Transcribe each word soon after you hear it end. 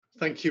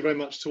thank you very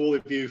much to all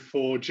of you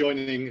for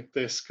joining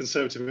this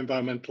Conservative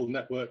Environmental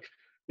Network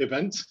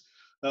event,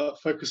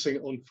 focusing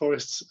on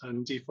forests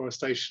and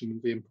deforestation,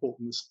 the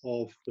importance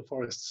of the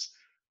forests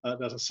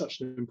that are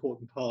such an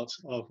important part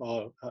of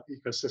our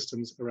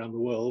ecosystems around the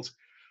world.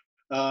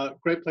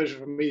 Great pleasure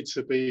for me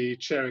to be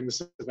chairing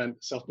this event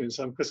this afternoon.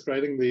 So I'm Chris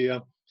Grading,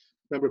 the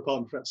Member of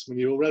Parliament for Epsom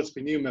and Ewell,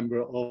 relatively new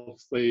member of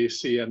the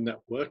CEN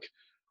network.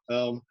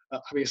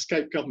 Having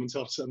escaped government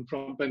and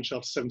front bench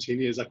after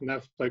 17 years, I can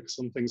now focus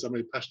on things I'm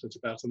really passionate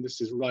about, and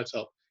this is right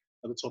up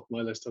at the top of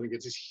my list. I think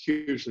it is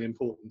hugely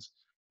important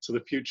to the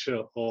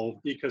future of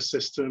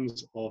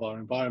ecosystems, of our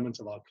environment,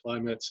 of our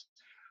climate,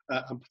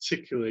 and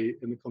particularly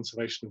in the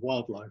conservation of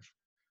wildlife.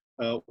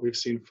 We've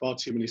seen far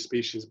too many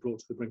species brought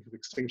to the brink of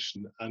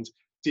extinction, and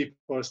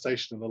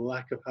deforestation and the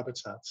lack of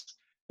habitats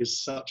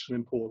is such an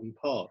important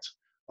part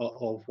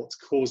of what's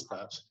caused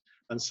that,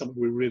 and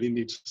something we really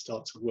need to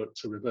start to work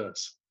to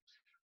reverse.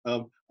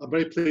 I'm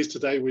very pleased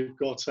today we've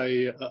got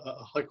a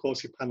high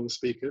quality panel of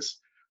speakers.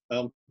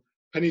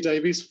 Penny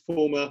Davies,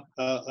 former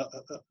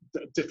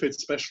DFID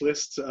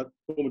specialist,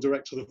 former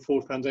director of the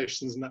Ford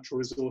Foundation's Natural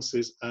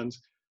Resources and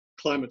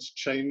Climate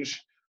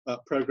Change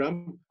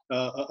Programme,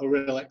 a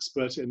real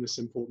expert in this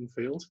important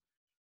field.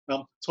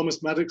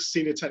 Thomas Maddox,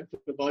 Senior Technical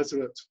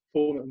Advisor at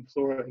Fauna and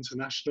Flora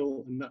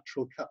International and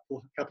Natural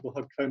Capital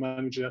Hub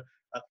Co-Manager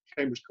at the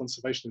Cambridge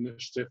Conservation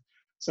Initiative.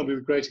 Somebody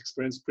with great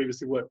experience,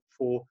 previously worked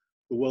for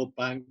the World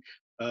Bank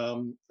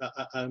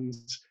and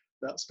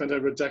spent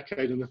over a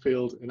decade in the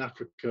field in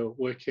Africa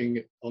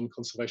working on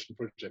conservation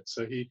projects.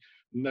 So he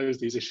knows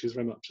these issues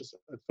very much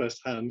at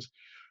first hand.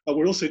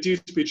 We're also due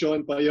to be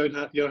joined by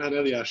Johan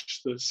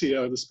Eliash, the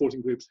CEO of the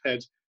Sporting Group's head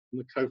and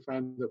the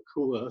co-founder of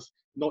Cool Earth.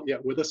 Not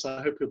yet with us.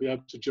 I hope he'll be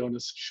able to join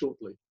us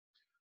shortly.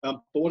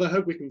 But what I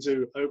hope we can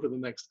do over the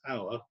next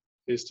hour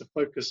is to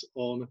focus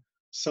on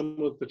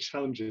some of the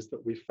challenges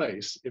that we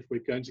face if we're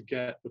going to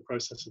get the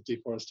process of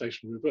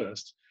deforestation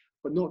reversed.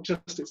 But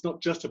it's not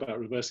just about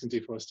reversing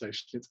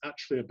deforestation, it's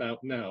actually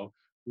about now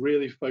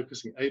really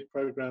focusing aid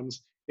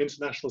programs,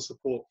 international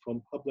support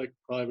from public,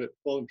 private,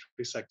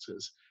 voluntary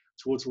sectors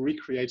towards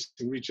recreating,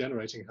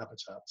 regenerating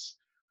habitats,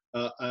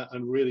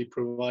 and really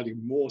providing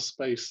more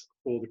space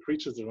for the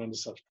creatures that are under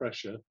such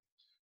pressure,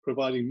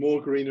 providing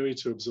more greenery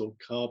to absorb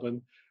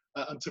carbon,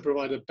 and to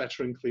provide a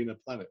better and cleaner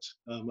planet.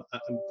 And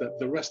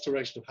the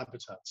restoration of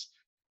habitats,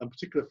 and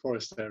particular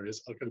forest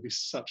areas, are going to be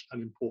such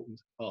an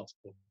important part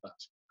of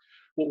that.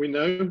 What we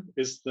know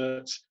is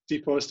that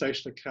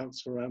deforestation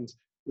accounts for around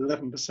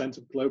 11%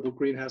 of global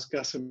greenhouse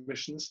gas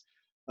emissions.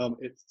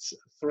 It's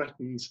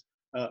threatened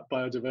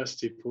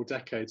biodiversity for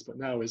decades, but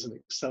now is an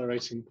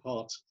accelerating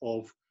part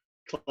of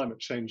climate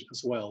change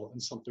as well,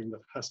 and something that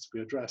has to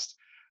be addressed.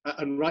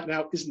 And right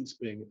now isn't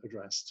being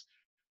addressed.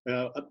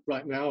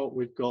 Right now,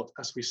 we've got,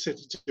 as we sit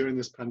during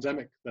this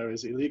pandemic, there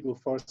is illegal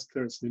forest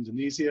clearance in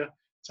Indonesia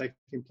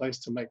taking place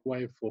to make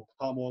way for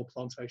palm oil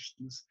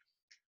plantations.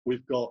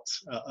 We've got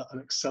an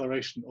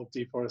acceleration of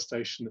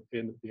deforestation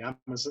in the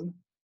Amazon.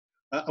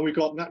 And we've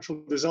got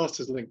natural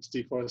disasters linked to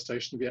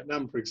deforestation.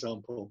 Vietnam, for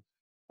example,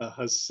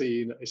 has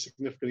seen a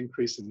significant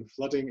increase in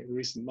flooding in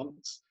recent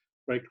months,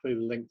 very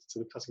clearly linked to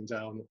the cutting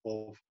down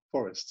of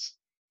forests.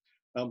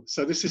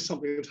 So this is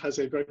something that has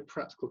a very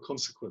practical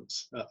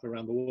consequence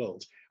around the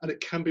world, and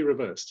it can be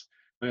reversed.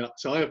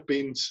 So I have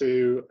been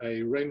to a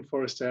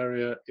rainforest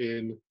area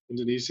in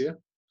Indonesia,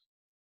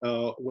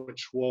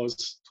 which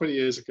was 20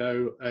 years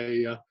ago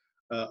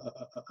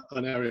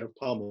an area of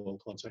palm oil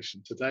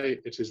plantation. Today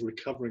it is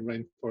recovering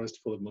rainforest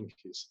full of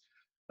monkeys.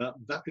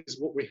 That is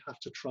what we have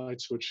to try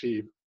to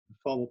achieve in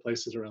far more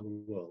places around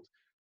the world.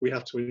 We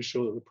have to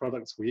ensure that the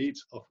products we eat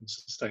are from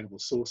sustainable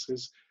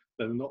sources.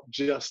 They're not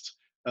just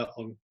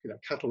on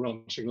cattle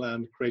ranching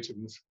land created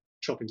and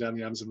chopping down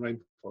the Amazon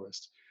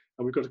rainforest.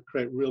 And we've got to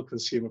create real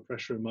consumer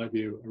pressure, in my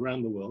view,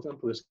 around the world, and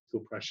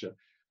political pressure,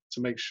 to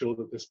make sure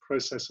that this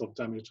process of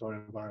damage to our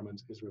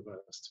environment is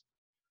reversed.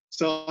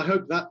 So I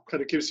hope that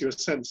kind of gives you a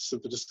sense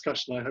of the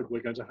discussion I hope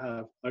we're going to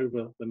have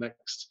over the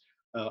next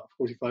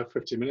 45,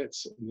 50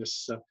 minutes in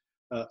this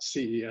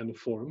CEN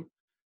forum,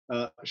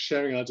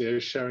 sharing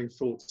ideas, sharing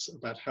thoughts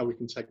about how we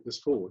can take this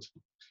forward.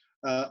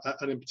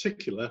 And in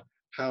particular,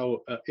 how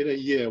in a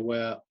year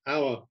where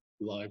our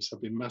lives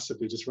have been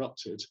massively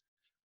disrupted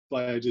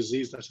by a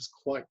disease that has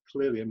quite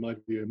clearly, in my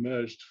view,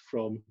 emerged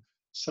from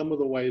some of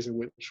the ways in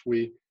which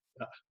we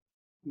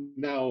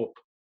now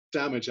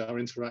damage our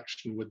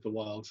interaction with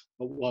the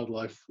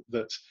wildlife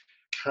that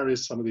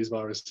carries some of these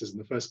viruses in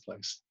the first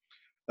place.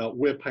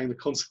 We're paying the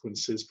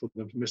consequences for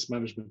the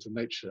mismanagement of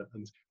nature,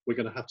 and we're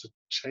going to have to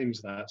change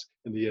that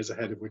in the years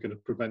ahead if we're going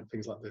to prevent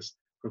things like this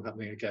from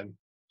happening again.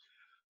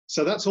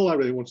 So that's all I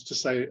really wanted to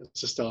say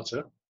as a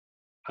starter.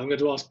 I'm going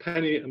to ask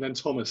Penny and then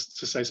Thomas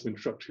to say some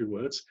introductory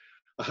words.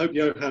 I hope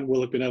Johan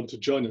will have been able to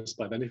join us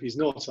by then. If he's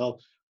not,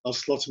 I'll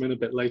slot him in a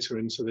bit later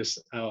into this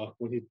hour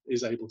when he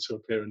is able to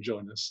appear and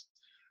join us.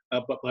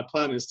 But my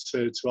plan is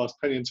to ask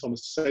Penny and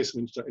Thomas to say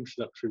some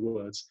introductory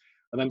words,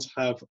 and then to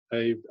have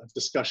a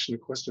discussion, a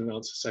question and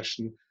answer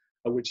session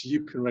at which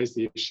you can raise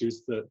the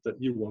issues that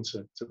you want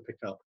to pick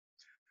up.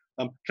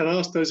 Can I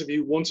ask those of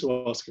you who want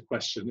to ask a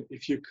question,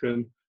 if you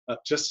can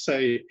just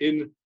say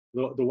in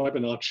the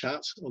webinar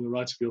chat on the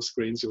right of your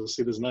screens, you'll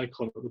see there's an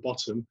icon at the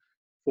bottom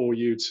for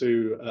you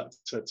to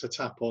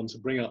tap on to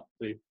bring up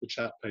the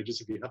chat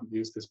pages if you haven't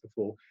used this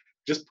before.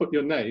 Just put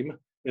your name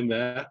in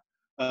there,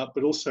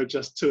 but also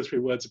just 2 or 3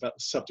 words about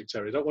the subject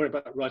area. Don't worry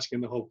about writing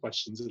in the whole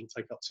questions, it'll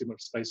take up too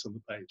much space on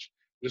the page.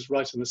 Just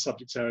write in the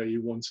subject area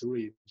you want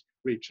to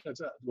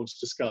want to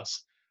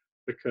discuss,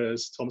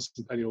 because Thomas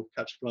and Penny will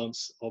catch a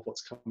glance of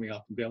what's coming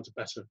up and be able to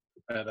better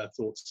prepare their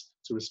thoughts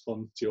to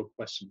respond to your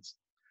questions.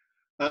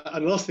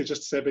 And lastly,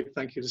 just to say a big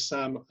thank you to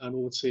Sam and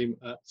all the team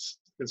at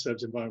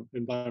Conservative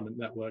Environment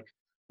Network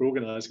for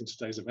organising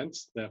today's event.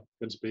 They're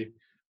going to be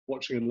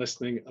watching and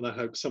listening, and I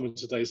hope some of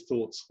today's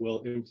thoughts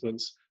will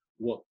influence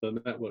what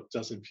the network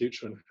does in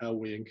future and how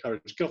we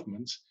encourage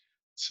government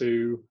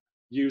to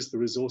use the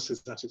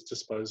resources at its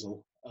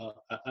disposal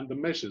and the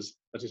measures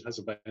that it has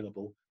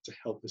available to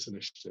help this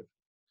initiative.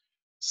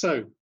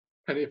 So,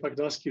 Penny, if I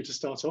could ask you to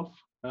start off,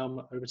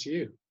 over to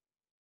you.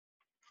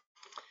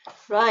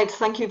 Right,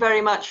 thank you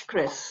very much,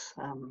 Chris.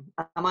 Am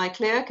I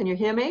clear? Can you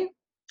hear me?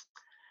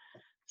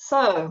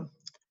 So,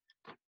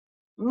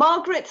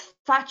 Margaret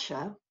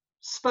Thatcher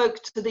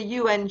spoke to the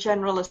UN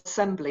General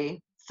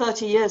Assembly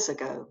 30 years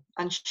ago,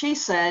 and she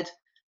said,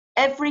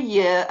 every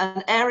year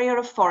an area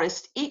of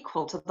forest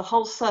equal to the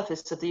whole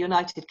surface of the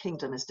United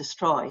Kingdom is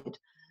destroyed.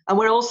 And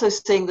we're also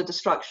seeing the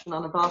destruction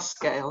on a vast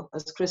scale,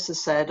 as Chris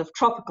has said, of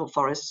tropical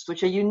forests,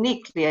 which are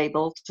uniquely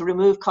able to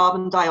remove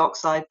carbon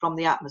dioxide from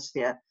the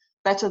atmosphere,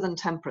 better than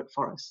temperate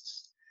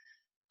forests.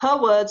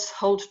 Her words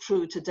hold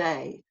true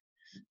today.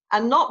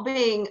 And not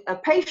being a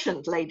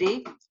patient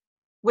lady,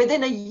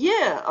 within a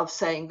year of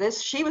saying this,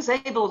 she was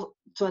able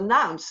to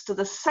announce to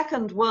the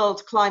Second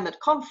World Climate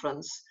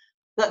Conference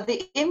that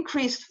the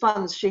increased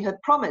funds she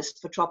had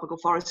promised for tropical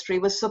forestry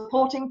was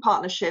supporting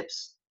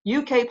partnerships,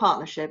 UK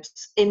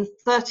partnerships in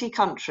 30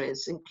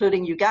 countries,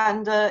 including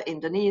Uganda,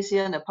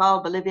 Indonesia,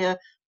 Nepal, Bolivia,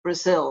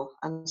 Brazil,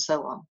 and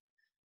so on.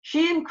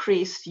 She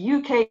increased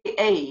UK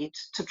aid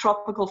to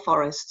tropical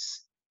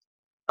forests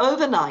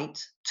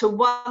overnight to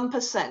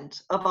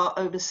 1% of our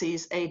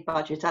overseas aid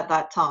budget at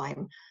that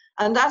time.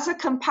 And as a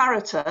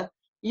comparator,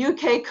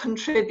 UK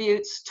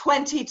contributes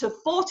 20 to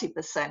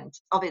 40%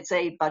 of its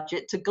aid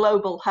budget to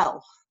global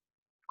health,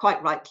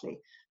 quite rightly.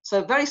 So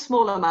a very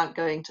small amount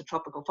going to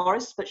tropical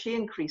forests, but she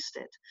increased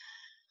it.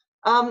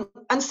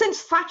 And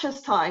since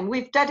Thatcher's time,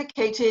 we've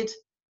dedicated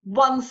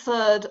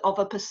 0.33%,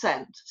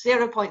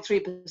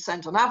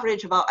 0.3% on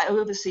average of our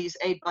overseas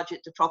aid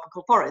budget to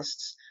tropical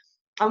forests.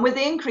 And with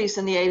the increase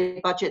in the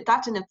aid budget,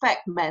 that in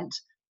effect meant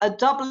a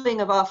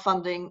doubling of our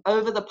funding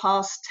over the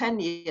past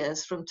 10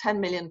 years from £10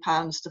 million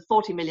to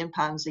 £40 million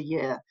a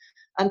year.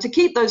 And to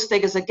keep those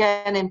figures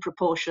again in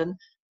proportion,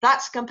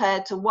 that's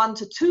compared to £1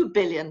 to £2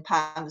 billion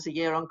a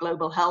year on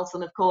global health,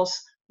 and of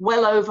course,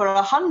 well over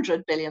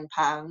 £100 billion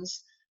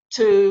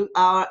to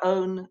our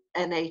own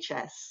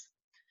NHS.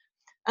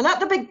 And at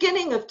the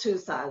beginning of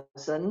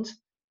 2000,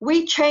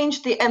 we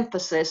changed the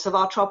emphasis of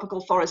our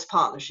tropical forest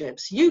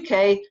partnerships.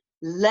 UK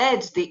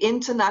led the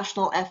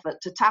international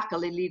effort to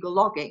tackle illegal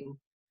logging.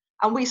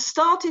 And we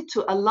started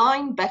to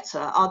align better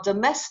our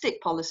domestic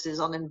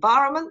policies on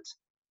environment,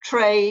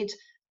 trade,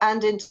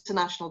 and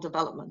international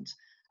development.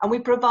 And we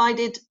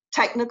provided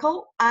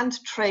technical and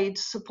trade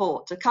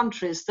support to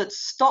countries that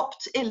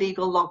stopped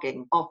illegal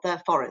logging of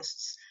their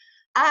forests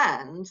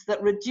and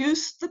that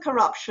reduced the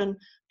corruption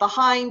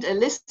behind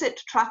illicit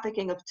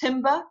trafficking of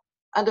timber.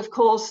 And of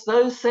course,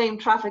 those same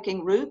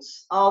trafficking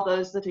routes are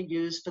those that are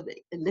used for the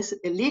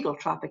illegal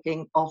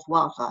trafficking of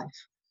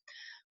wildlife.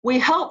 We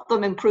helped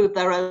them improve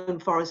their own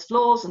forest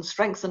laws and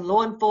strengthen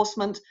law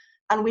enforcement,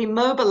 and we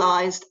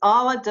mobilized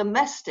our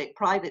domestic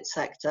private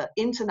sector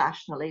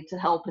internationally to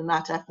help in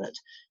that effort,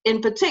 in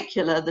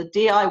particular the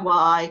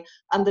DIY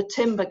and the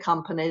timber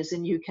companies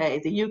in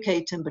UK, the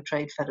UK Timber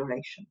Trade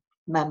Federation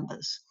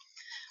members.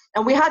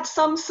 And we had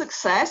some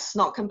success,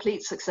 not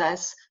complete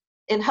success,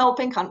 in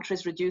helping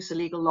countries reduce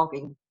illegal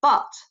logging.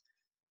 But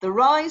the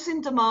rise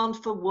in demand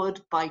for wood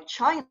by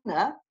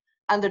China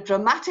and the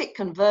dramatic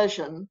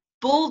conversion,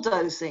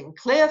 bulldozing,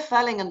 clear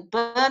felling and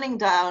burning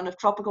down of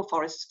tropical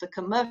forests for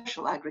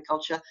commercial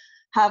agriculture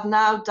have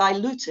now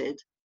diluted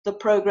the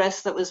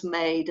progress that was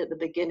made at the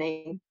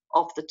beginning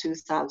of the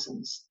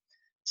 2000s.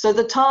 So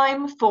the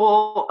time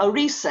for a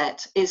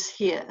reset is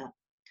here.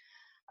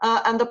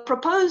 And the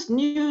proposed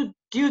new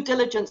due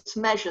diligence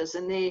measures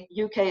in the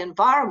UK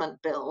Environment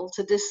Bill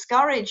to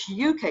discourage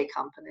UK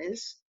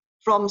companies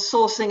from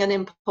sourcing and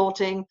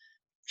importing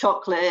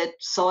chocolate,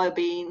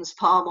 soybeans,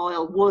 palm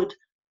oil, wood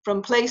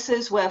from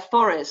places where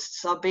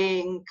forests are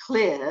being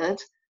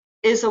cleared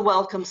is a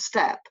welcome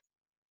step.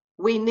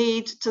 We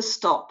need to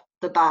stop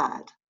the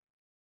bad,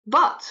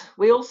 but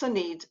we also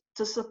need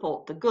to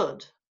support the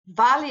good.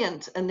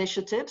 Valiant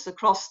initiatives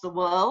across the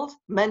world,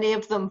 many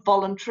of them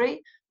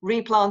voluntary,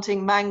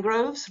 replanting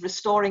mangroves,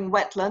 restoring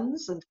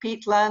wetlands and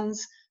peatlands,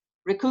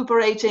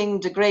 recuperating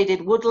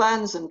degraded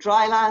woodlands and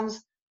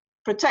drylands,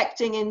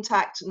 protecting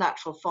intact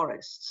natural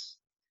forests.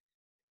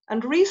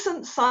 And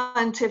recent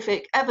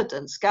scientific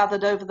evidence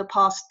gathered over the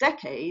past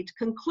decade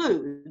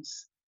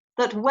concludes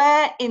that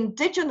where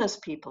indigenous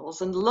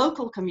peoples and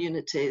local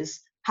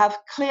communities have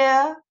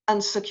clear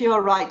and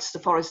secure rights to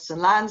forests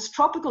and lands,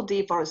 tropical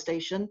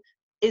deforestation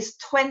is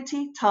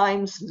 20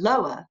 times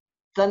lower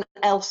than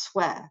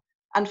elsewhere,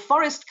 and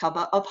forest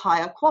cover of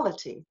higher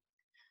quality.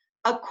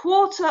 A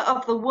quarter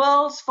of the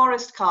world's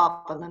forest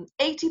carbon and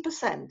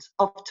 80%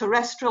 of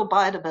terrestrial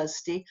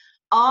biodiversity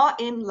are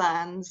in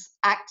lands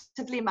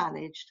actively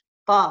managed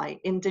by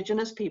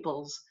indigenous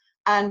peoples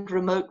and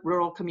remote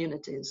rural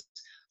communities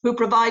who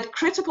provide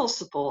critical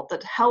support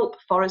that help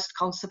forest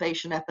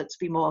conservation efforts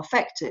be more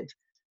effective.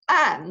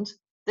 And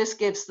this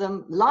gives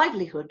them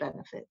livelihood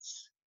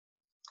benefits.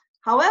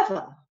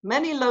 However,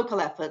 many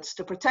local efforts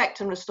to protect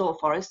and restore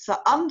forests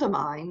are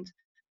undermined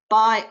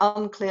by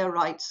unclear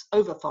rights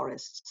over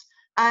forests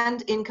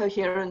and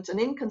incoherent and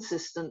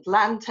inconsistent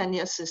land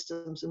tenure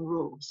systems and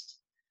rules.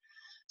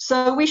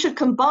 So we should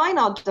combine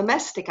our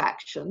domestic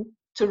action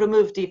to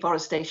remove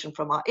deforestation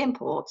from our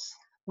imports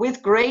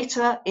with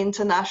greater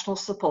international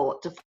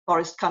support to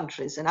forest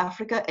countries in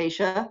Africa,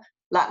 Asia,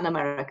 Latin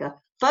America.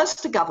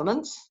 First to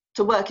governments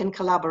to work in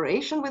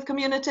collaboration with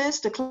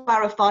communities to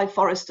clarify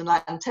forest and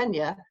land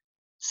tenure,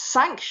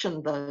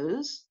 sanction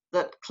those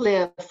that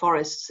clear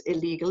forests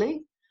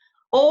illegally,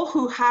 or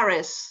who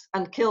harass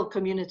and kill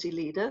community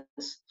leaders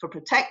for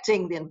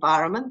protecting the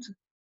environment.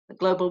 The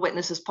Global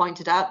Witness has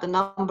pointed out the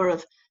number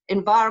of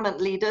environment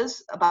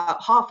leaders,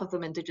 about half of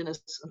them indigenous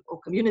or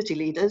community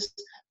leaders,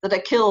 that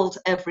are killed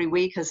every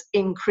week has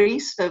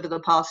increased over the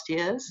past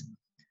years.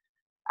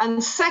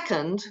 And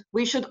second,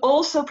 we should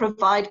also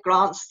provide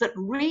grants that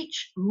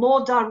reach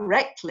more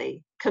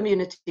directly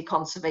community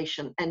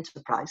conservation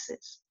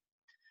enterprises.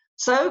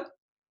 So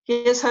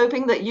here's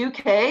hoping that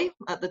UK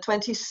at the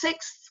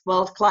 26th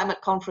World Climate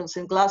Conference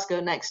in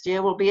Glasgow next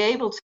year will be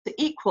able to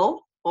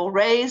equal or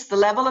raise the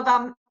level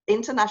of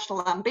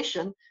international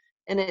ambition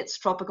in its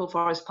tropical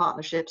forest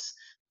partnerships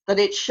that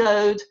it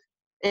showed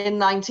in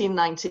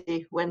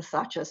 1990 when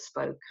Thatcher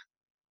spoke.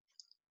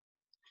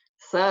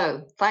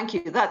 So thank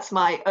you. That's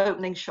my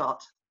opening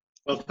shot.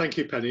 Well, thank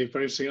you, Penny.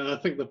 Very interesting. And I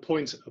think the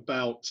point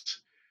about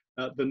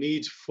the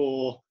need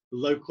for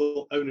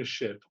local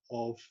ownership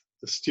of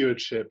the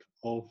stewardship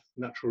of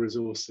natural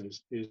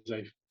resources is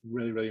a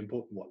really, really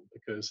important one,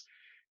 because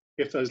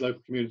if those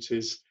local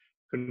communities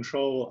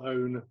control,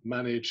 own,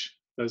 manage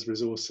those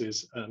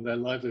resources and their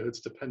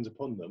livelihoods depend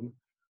upon them,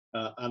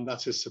 and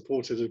that is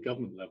supported at a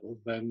government level,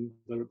 then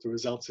the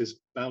result is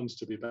bound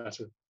to be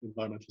better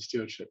environmental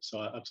stewardship. So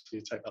I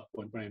absolutely take that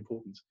point, very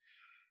important.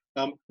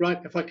 Right,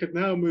 if I could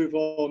now move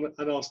on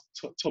and ask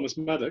Thomas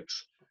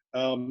Maddox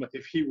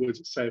if he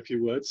would say a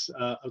few words.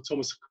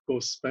 Thomas, of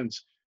course, spent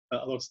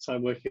a lot of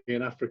time working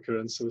in Africa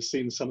and sort of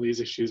seen some of these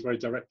issues very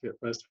directly at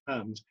first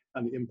hand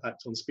and the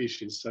impact on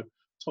species. So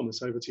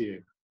Thomas, over to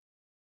you.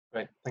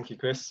 Great, thank you,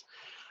 Chris.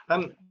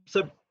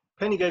 So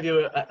Penny gave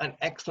you an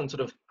excellent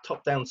sort of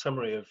top-down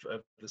summary of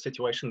the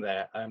situation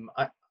there.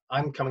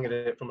 I'm coming at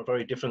it from a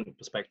very different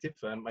perspective,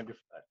 maybe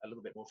a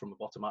little bit more from a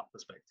bottom-up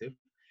perspective.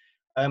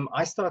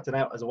 I started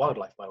out as a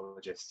wildlife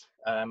biologist.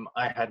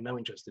 I had no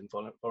interest in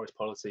forest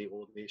policy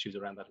or the issues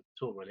around that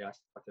at all, really. I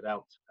started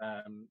out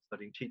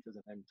studying cheetahs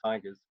and then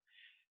tigers.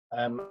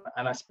 And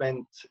I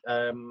spent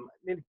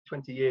nearly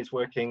 20 years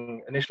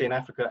working initially in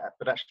Africa,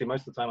 but actually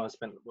most of the time I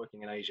spent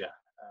working in Asia.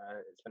 I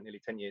spent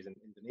nearly 10 years in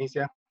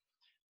Indonesia.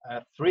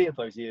 3 of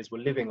those years were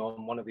living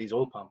on one of these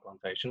oil palm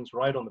plantations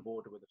right on the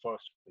border with the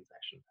forest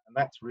concession. And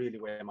that's really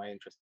where my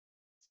interest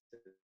in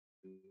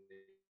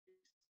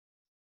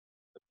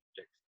the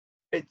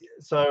project.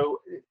 So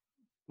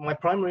my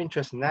primary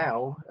interest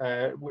now,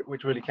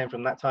 which really came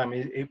from that time,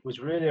 it was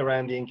really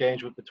around the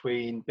engagement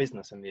between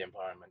business and the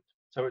environment.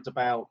 So it's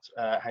about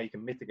how you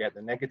can mitigate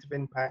the negative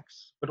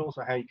impacts, but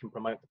also how you can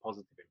promote the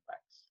positive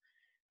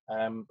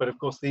impacts. But of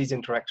course, these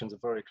interactions are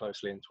very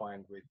closely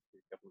entwined with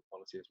government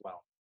policy as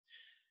well.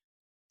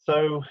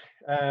 So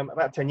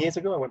about 10 years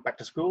ago, I went back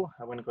to school.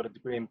 I went and got a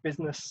degree in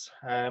business,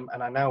 and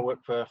I now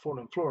work for Fauna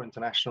and Flora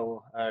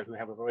International, who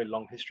have a very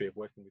long history of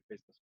working with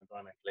business and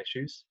environmental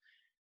issues.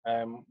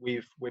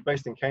 We're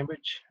based in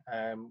Cambridge.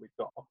 We've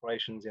got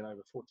operations in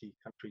over 40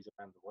 countries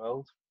around the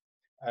world.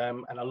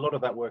 And a lot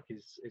of that work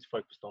is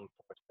focused on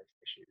forest-based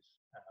issues.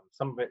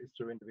 Some of it is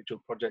through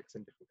individual projects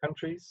in different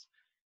countries.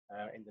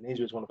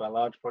 Indonesia is one of our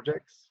large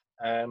projects.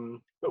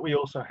 But we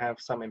also have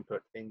some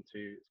input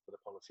into the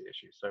policy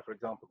issues. So, for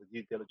example, the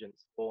due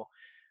diligence law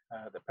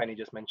that Penny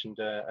just mentioned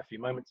a few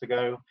moments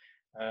ago,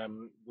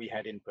 we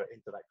had input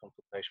into that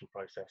consultation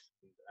process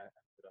and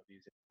put our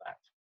views into that.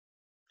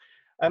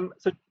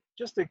 So,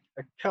 just a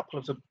couple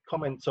of,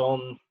 comments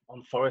on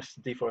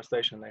forest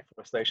deforestation and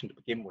afforestation to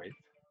begin with.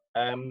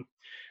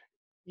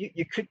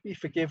 You could be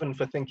forgiven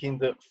for thinking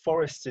that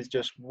forests is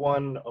just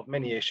one of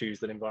many issues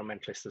that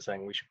environmentalists are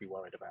saying we should be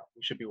worried about.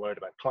 We should be worried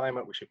about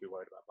climate, we should be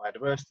worried about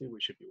biodiversity,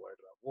 we should be worried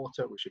about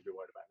water, we should be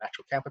worried about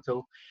natural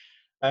capital.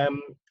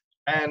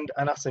 And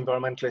us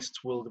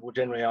environmentalists will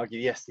generally argue,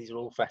 yes, these are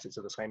all facets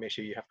of the same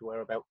issue, you have to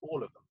worry about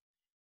all of them.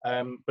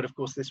 But of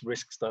course, this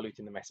risks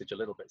diluting the message a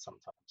little bit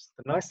sometimes.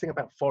 The nice thing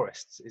about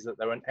forests is that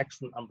they're an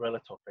excellent umbrella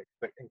topic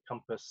that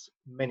encompass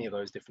many of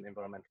those different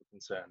environmental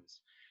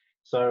concerns.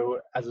 So,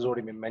 as has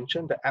already been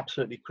mentioned, they're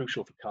absolutely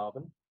crucial for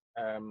carbon.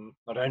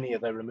 Not only are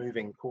they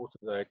removing core to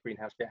the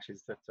greenhouse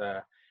gases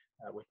that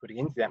we're putting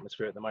into the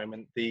atmosphere at the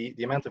moment, the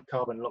amount of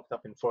carbon locked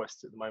up in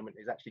forests at the moment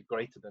is actually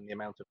greater than the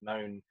amount of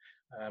known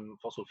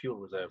fossil fuel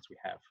reserves we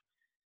have.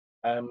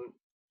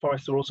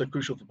 Forests are also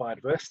crucial for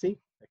biodiversity,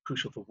 they're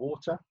crucial for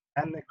water,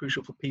 and they're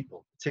crucial for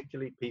people,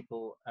 particularly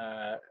people who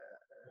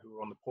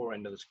are on the poor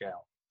end of the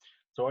scale.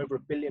 So over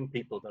 1 billion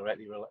people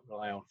directly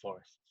rely on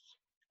forests.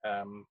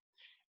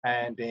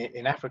 And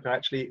in Africa,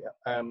 actually,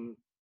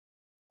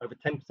 over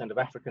 10% of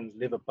Africans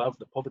live above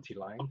the poverty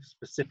line,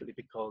 specifically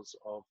because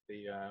of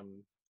the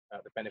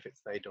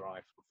benefits they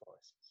derive from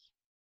forests.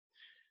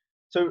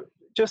 So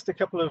just a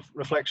couple of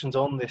reflections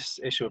on this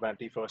issue about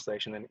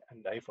deforestation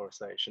and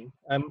afforestation.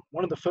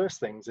 One of the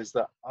first things is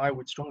that I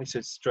would strongly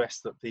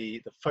stress that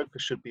the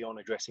focus should be on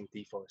addressing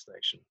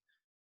deforestation.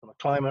 From a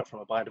climate,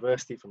 from a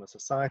biodiversity, from a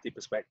society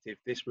perspective,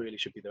 this really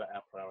should be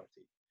our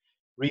priority.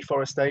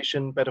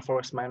 Reforestation, better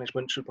forest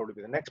management should probably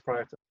be the next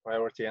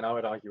priority, and I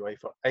would argue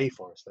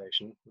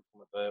afforestation would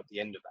come at the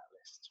end of that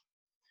list.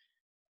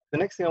 The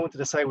next thing I wanted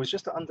to say was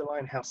just to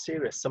underline how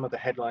serious some of the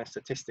headline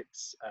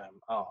statistics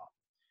are.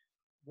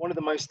 One of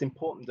the most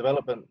important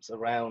developments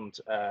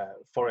around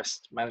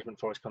forest management,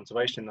 forest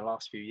conservation in the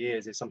last few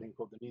years is something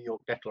called the New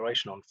York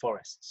Declaration on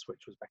Forests,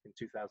 which was back in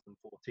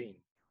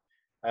 2014.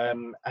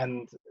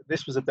 And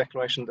this was a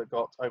declaration that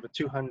got over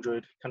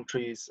 200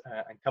 countries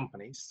and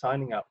companies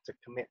signing up to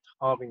commit to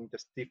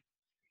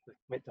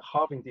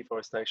halving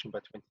deforestation by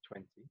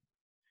 2020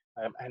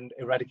 and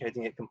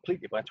eradicating it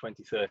completely by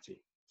 2030.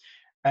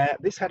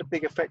 This had a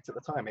big effect at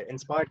the time. It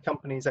inspired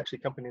companies, actually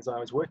companies I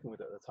was working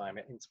with at the time,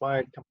 it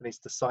inspired companies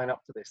to sign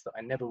up to this that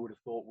I never would have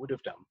thought would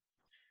have done.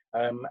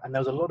 And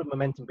there was a lot of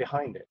momentum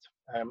behind it.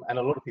 And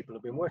a lot of people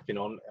have been working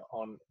on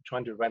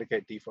trying to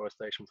eradicate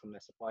deforestation from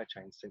their supply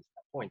chains since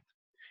that point.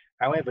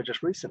 However,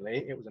 just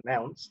recently, it was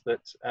announced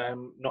that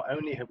not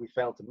only have we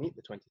failed to meet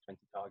the 2020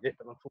 target,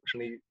 but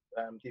unfortunately,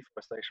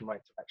 deforestation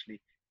rates have actually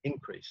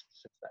increased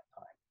since that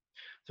time.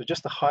 So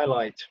just to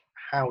highlight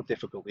how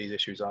difficult these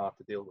issues are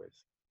to deal with.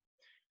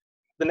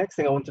 The next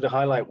thing I wanted to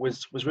highlight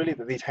was really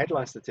that these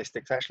headline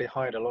statistics actually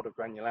hide a lot of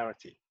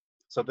granularity.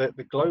 So the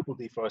global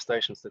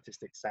deforestation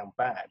statistics sound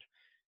bad,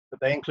 but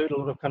they include a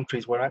lot of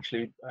countries where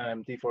actually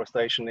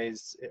deforestation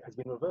has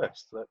been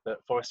reversed,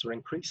 that forests are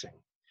increasing.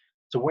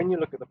 So when you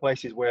look at the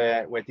places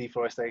where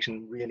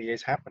deforestation really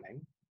is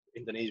happening,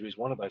 Indonesia is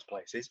one of those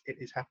places, it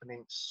is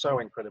happening so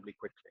incredibly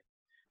quickly.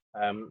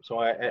 So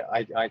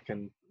I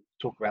can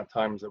talk about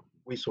times that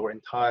we saw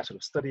entire sort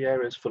of study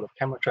areas full of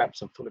camera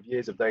traps and full of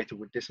years of data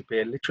would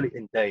disappear literally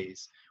in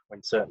days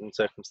when certain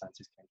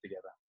circumstances came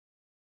together.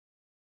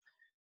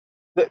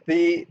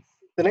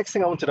 The next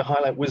thing I wanted to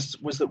highlight was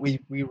that we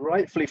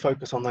rightfully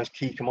focus on those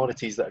key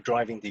commodities that are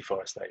driving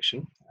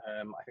deforestation.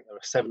 I think there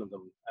are 7 of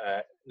them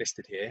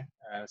listed here.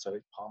 So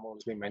palm oil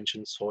has been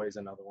mentioned, soy is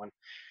another one.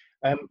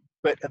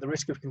 But at the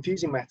risk of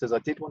confusing matters, I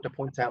did want to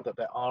point out that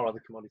there are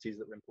other commodities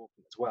that are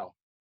important as well.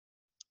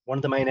 One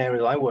of the main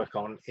areas I work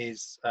on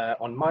is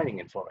on mining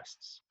in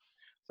forests.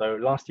 So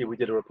last year we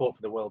did a report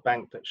for the World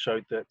Bank that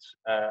showed that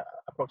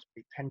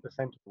approximately 10%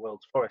 of the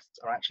world's forests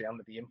are actually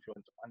under the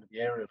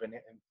area of an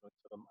influence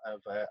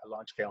of a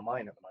large-scale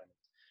mine at the moment.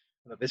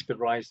 And that this could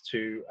rise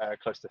to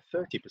close to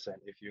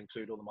 30% if you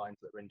include all the mines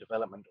that are in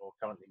development or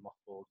currently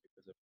mothballed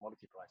because of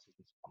commodity prices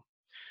and so on.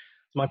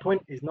 So my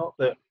point is not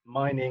that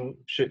mining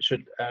we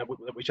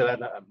should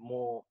add a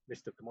more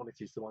list of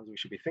commodities to the ones we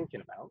should be thinking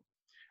about.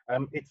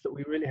 It's that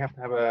we really have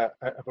to have a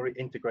very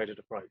integrated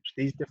approach.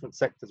 These different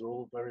sectors are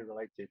all very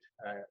related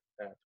to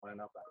one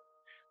another.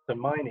 So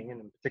mining,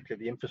 and in particular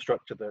the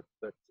infrastructure that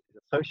is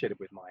associated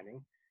with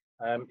mining,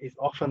 is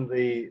often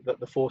the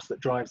force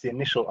that drives the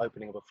initial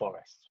opening of a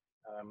forest.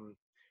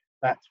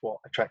 That's what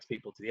attracts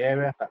people to the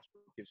area, that's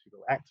what gives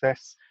people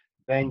access.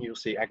 Then you'll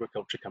see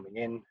agriculture coming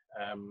in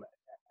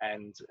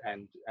and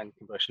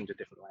conversion to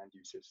different land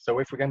uses. So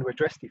if we're going to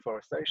address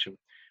deforestation,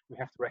 we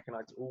have to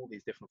recognize all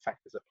these different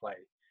factors at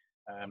play.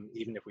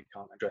 Even if we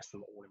can't address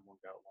them all in one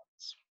go at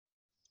once.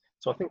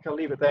 So I think I'll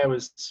leave it there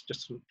as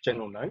just some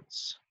general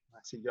notes.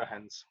 I see your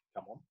hands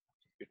come on.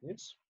 Good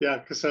news.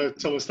 Yeah, so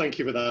Thomas, thank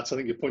you for that. I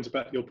think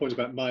your point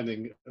about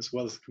mining as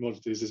well as the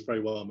commodities is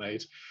very well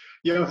made.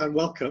 Johan,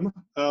 welcome.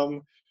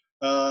 Johan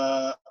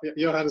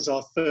is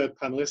our 3rd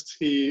panelist.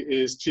 He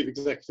is Chief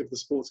Executive of the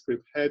Sports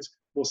Group Head,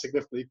 more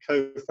significantly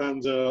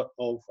co-founder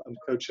of and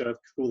co-chair of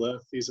Cool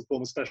Earth. He's a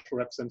former special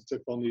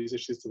representative on these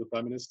issues to the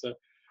Prime Minister.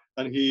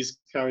 And he's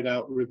carried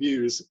out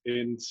reviews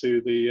into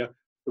the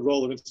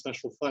role of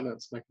international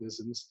finance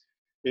mechanisms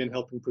in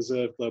helping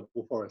preserve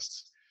global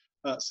forests.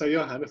 So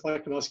Johan, if I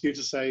can ask you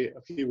to say a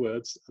few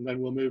words, and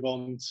then we'll move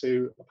on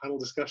to a panel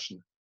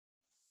discussion.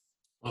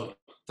 Well,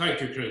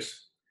 thank you,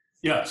 Chris.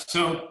 Yeah,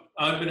 so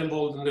I've been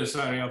involved in this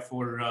area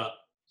for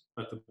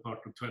the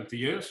part of 20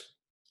 years.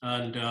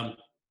 And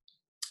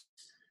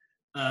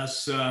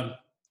as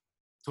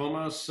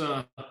Thomas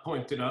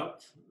pointed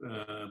out,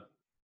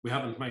 we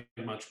haven't made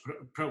much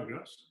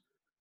progress.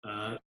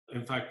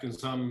 In fact, in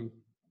some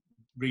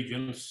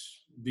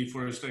regions,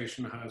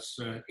 deforestation has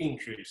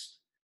increased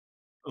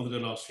over the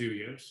last few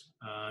years,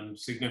 and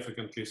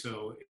significantly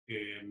so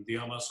in the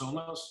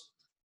Amazonas,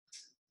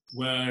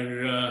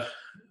 where,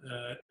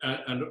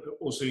 and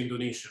also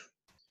Indonesia,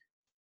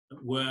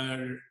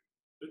 where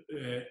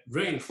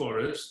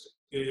rainforest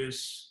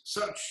is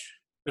such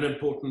an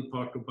important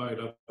part of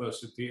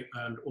biodiversity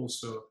and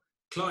also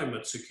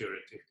climate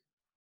security,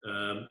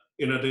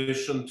 in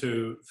addition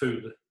to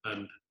food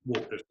and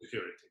water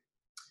security.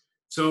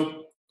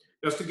 So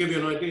just to give you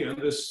an idea,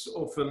 this is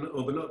often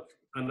overlooked,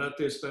 and that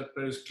is that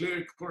there is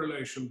clear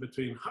correlation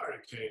between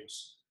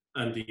hurricanes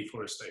and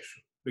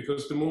deforestation,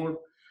 because the more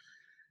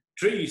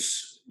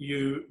trees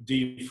you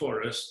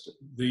deforest,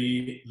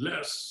 the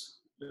less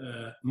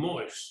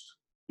moist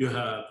you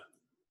have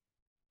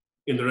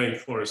in the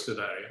rainforested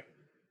area.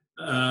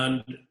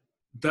 And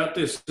that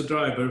is the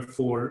driver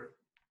for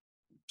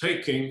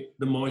taking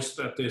the moist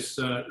that is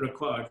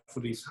required for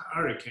these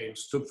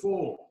hurricanes to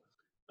form.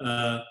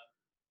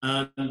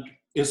 And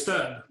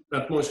instead,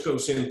 that moist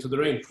goes into the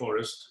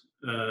rainforest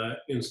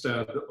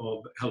instead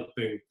of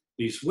helping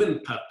these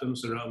wind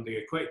patterns around the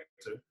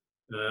equator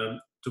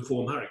to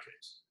form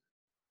hurricanes.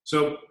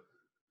 So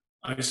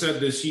I said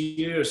this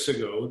years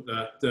ago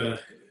that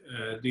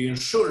the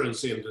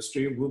insurance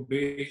industry would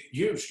be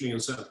hugely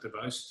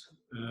incentivized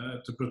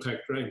to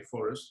protect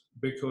rainforests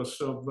because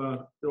of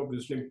the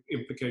obvious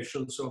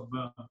implications of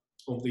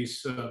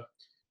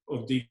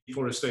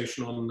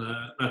deforestation on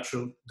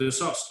natural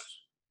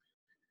disasters.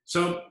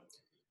 So,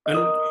 and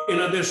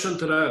in addition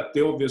to that,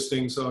 the obvious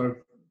things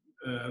are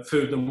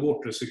food and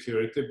water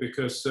security,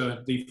 because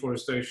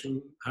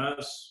deforestation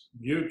has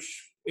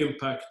huge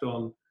impact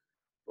on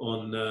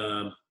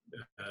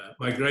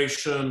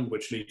migration,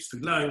 which leads to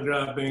land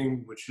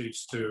grabbing, which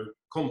leads to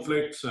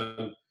conflicts.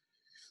 And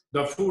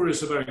Darfur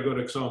is a very good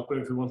example.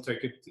 If you want to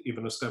take it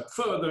even a step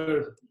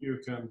further, you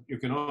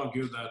can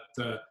argue that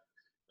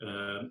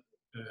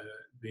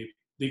the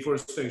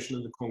deforestation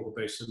in the Congo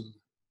Basin,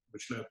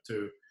 which led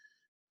to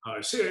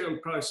higher cereal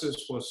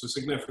prices, was a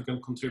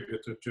significant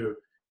contributor to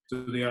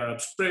the Arab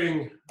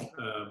Spring.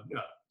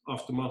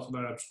 Aftermath of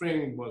Arab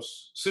Spring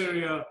was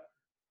Syria.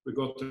 We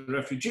got the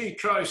refugee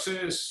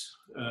crisis,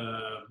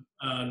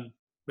 and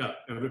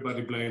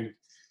everybody blamed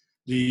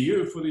the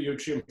EU for the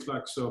huge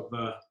influx of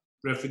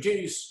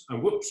refugees,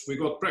 and whoops, we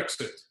got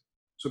Brexit.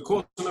 So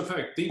cause and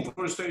effect,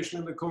 deforestation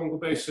in the Congo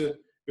Basin,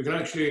 you can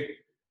actually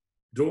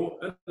draw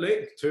a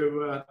link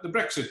to the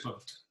Brexit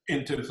vote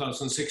in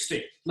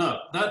 2016.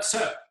 Now, that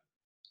said,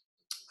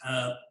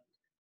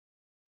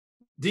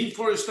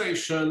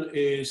 deforestation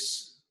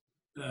is,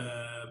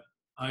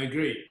 I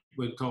agree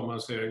with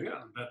Thomas here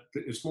again, that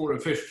it's more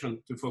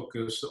efficient to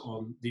focus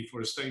on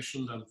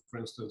deforestation than, for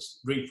instance,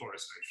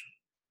 reforestation.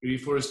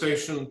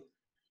 Reforestation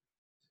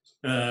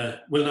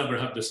will never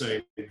have the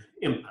same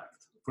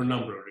impact for a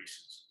number of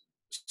reasons.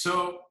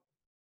 So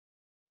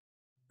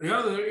the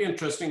other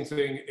interesting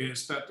thing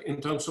is that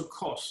in terms of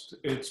cost,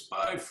 it's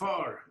by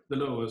far the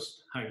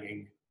lowest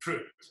hanging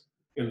fruit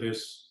in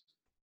this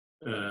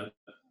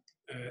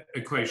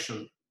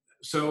equation.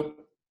 So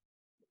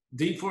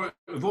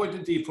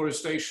avoided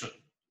deforestation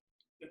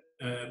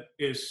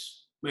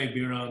is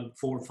maybe around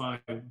 $4 or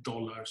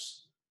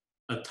 $5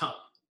 a ton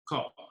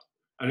carbon.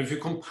 And if you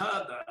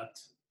compare that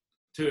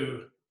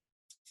to,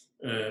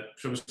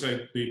 shall we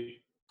say, the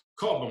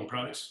carbon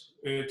price,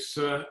 it's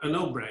a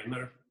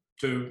no-brainer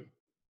to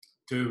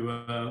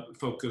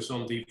focus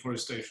on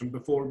deforestation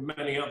before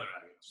many other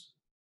areas.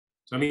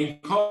 So I mean,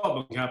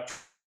 carbon capture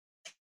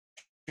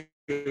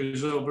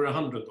is over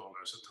 $100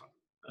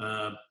 a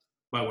ton,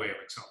 by way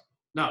of example.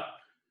 Now,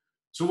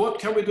 so what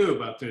can we do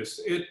about this?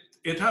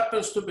 It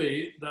happens to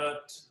be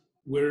that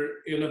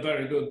we're in a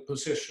very good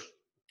position.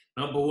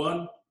 Number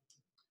one,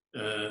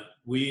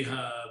 we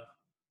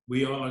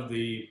are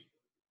the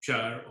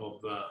chair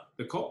of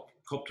the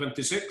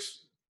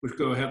COP26, which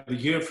go ahead a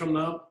year from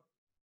now.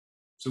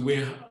 So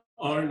we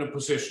are in a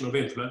position of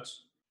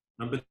influence.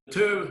 Number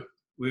two,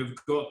 we've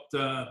got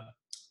the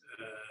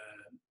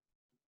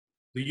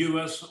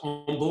US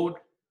on board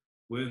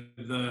with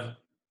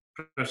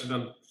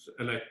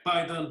President-elect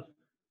Biden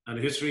and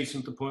his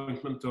recent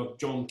appointment of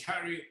John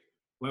Kerry,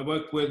 who I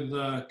worked with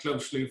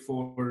closely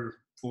for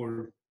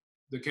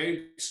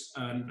decades,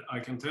 and I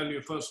can tell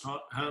you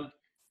firsthand,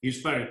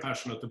 he's very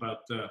passionate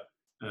about the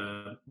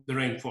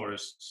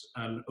rainforests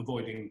and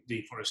avoiding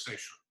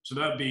deforestation. So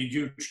that would be a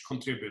huge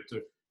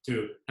contributor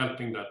to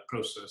helping that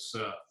process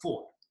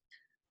forward.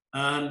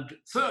 And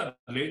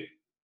thirdly,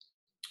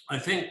 I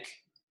think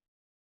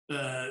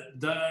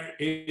there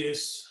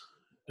is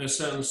a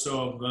sense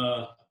of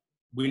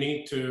we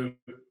need to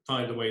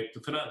find a way to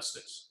finance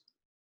this.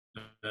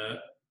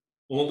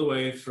 All the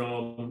way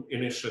from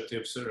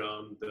initiatives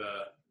around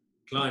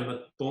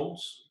climate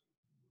bonds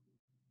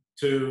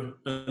to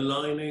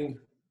aligning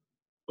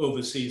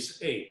overseas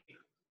aid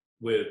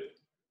with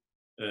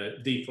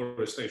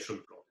deforestation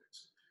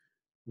projects.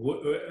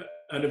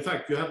 and in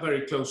fact, you have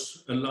very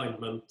close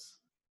alignment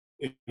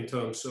in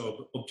terms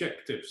of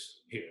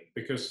objectives here,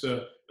 because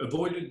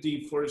avoiding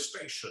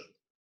deforestation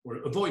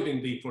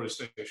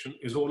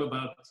is all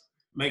about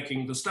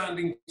making the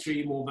standing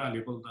tree more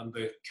valuable than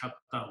the cut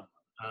down.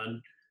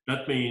 And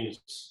that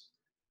means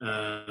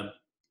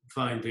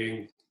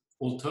finding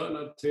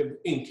alternative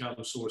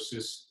income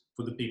sources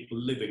for the people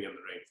living in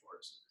the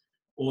rainforest.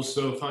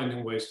 Also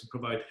finding ways to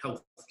provide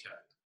health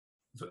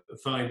care,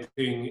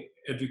 finding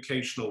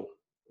education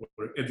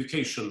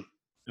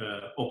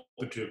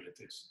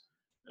opportunities.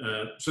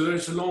 So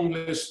there's a long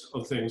list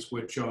of things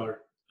which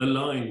are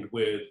aligned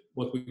with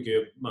what we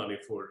give money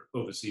for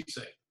overseas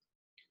aid.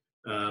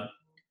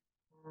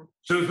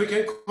 So if we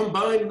can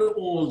combine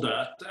all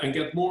that and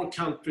get more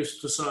countries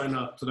to sign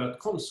up to that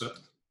concept,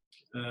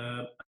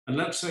 and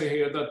let's say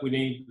here that we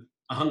need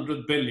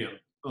 100 billion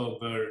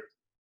over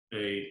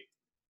a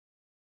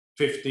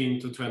 15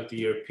 to 20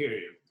 year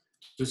period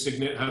to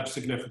have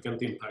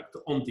significant impact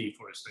on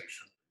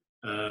deforestation.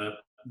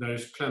 There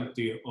is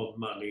plenty of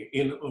money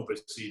in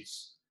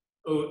overseas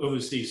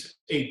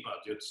aid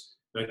budgets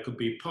that could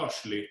be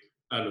partially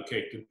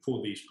allocated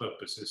for these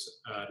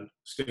purposes and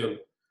still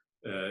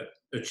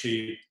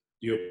achieve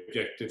the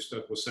objectives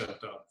that were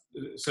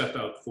set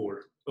out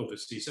for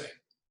overseas aid.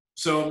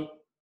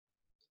 So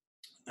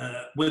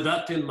with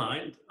that in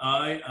mind,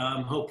 I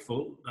am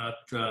hopeful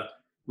that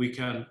we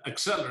can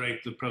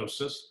accelerate the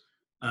process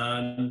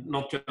and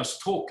not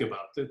just talk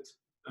about it,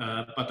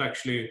 but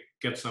actually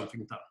get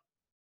something done.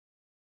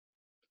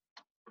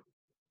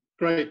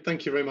 Great,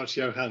 thank you very much,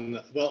 Johan.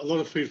 Well, a lot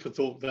of food for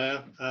thought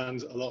there,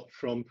 and a lot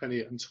from Penny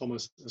and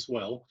Thomas as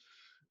well.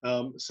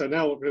 So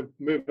now we're going to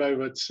move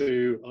over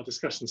to our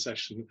discussion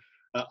session.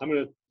 I'm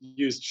going to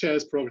use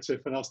Chair's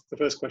prerogative and ask the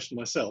first question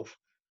myself.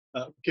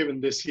 Given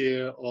this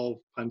year of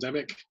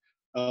pandemic,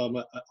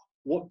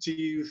 what do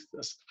you,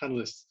 as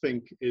panelists,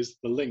 think is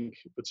the link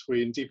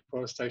between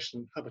deforestation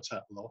and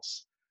habitat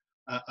loss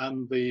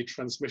and the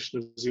transmission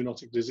of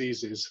zoonotic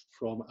diseases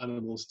from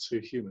animals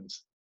to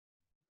humans?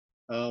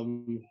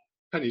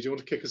 Penny, do you want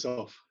to kick us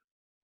off?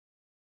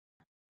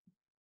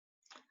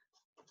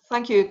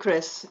 Thank you,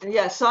 Chris.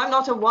 Yes, so I'm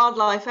not a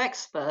wildlife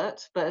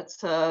expert, but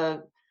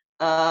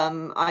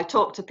I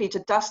talked to Peter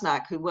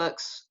Dasnak, who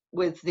works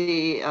with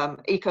the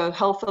Eco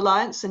Health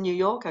Alliance in New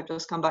York. I've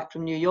just come back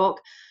from New York,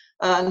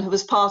 and who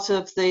was part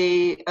of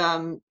the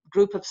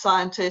group of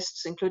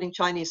scientists, including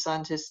Chinese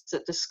scientists,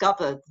 that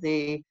discovered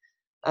the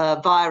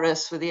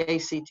virus with the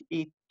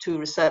ACE2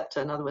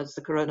 receptor, in other words,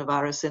 the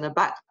coronavirus, in a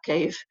bat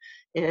cave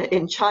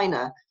in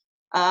China.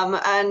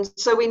 And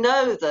so we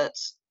know that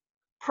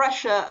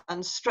pressure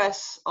and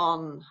stress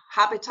on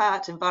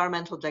habitat,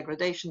 environmental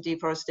degradation,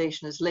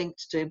 deforestation is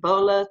linked to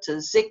Ebola, to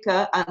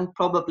Zika, and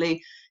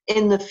probably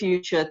in the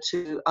future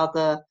to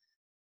other.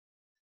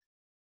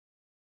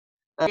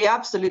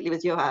 Absolutely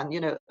with Johan,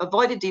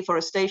 avoided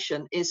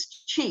deforestation is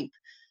cheap.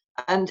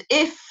 And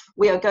if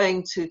we are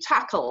going to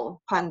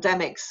tackle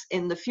pandemics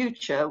in the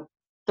future,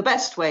 the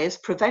best way is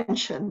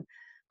prevention.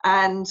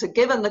 And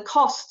given the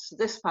costs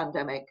this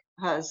pandemic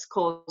has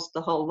caused the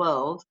whole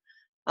world,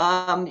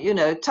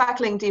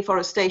 tackling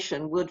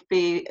deforestation would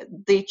be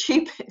the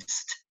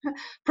cheapest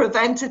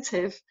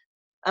preventative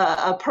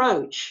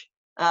approach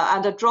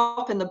and a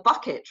drop in the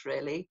bucket,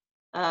 really,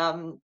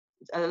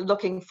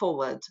 looking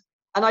forward.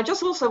 And I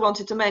just also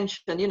wanted to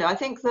mention, I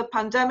think the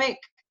pandemic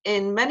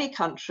in many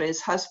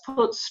countries has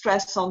put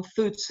stress on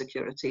food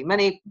security.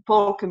 Many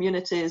poor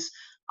communities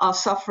are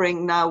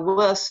suffering now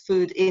worse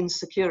food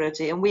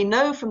insecurity. And we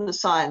know from the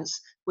science,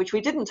 which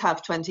we didn't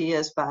have 20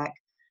 years back,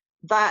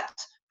 that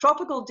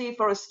tropical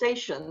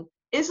deforestation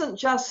isn't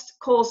just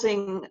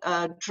causing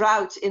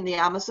drought in the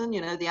Amazon.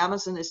 The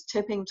Amazon is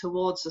tipping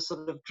towards a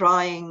sort of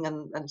drying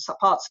and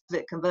parts of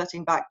it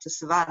converting back to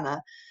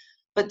savanna.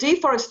 But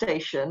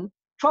deforestation,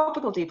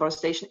 tropical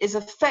deforestation, is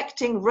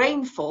affecting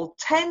rainfall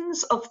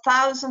tens of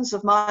thousands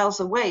of miles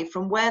away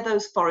from where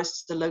those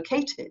forests are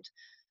located,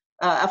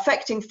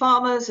 affecting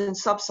farmers in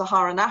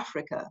sub-Saharan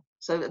Africa.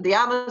 So the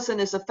Amazon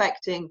is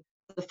affecting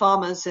the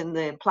farmers in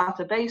the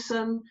Plata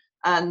Basin,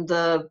 and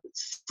the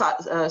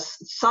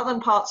southern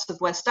parts of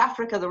West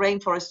Africa, the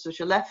rainforests which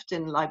are left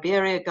in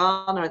Liberia,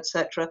 Ghana,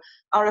 etc.,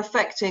 are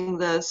affecting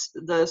the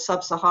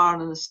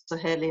sub-Saharan and the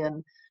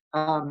Sahelian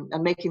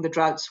and making the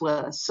droughts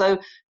worse. So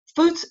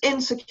food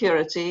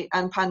insecurity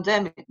and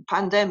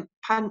the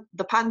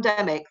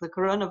pandemic, the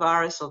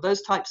coronavirus, or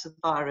those types of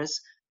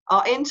virus,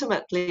 are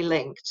intimately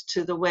linked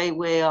to the way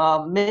we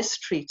are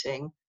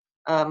mistreating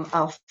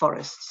our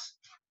forests.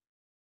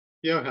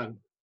 Johan.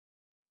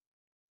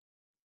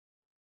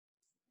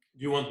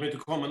 Do you want me to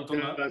comment on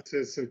that?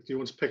 So do you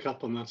want to pick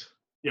up on that?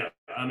 Yeah,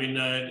 I mean,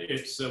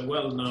 it's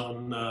well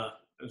known.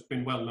 It's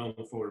been well known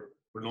for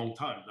a long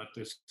time that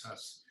this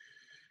has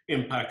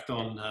impact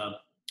on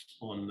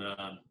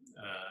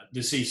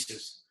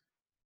diseases.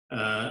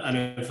 And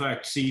in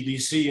fact,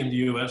 CDC in the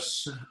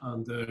US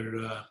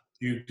under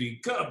Judy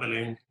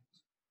Gerbeling,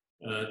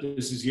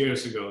 this is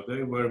years ago,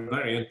 they were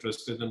very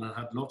interested and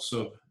had lots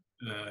of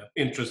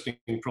interesting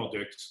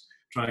projects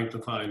trying to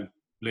find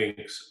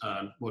links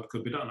and what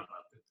could be done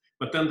about it.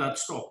 But then that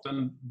stopped,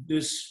 and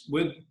this,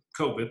 with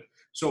COVID,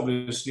 is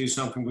obviously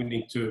something we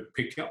need to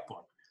pick up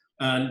on.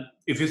 And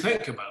if you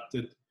think about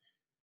it,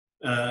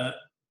 there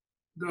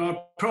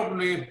are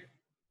probably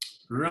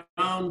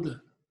round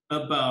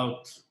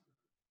about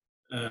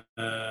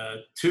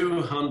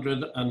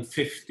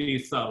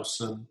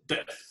 250,000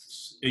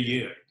 deaths a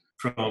year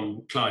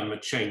from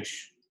climate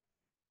change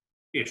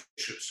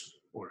issues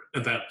or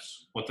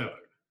events, whatever.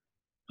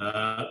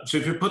 So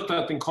if you put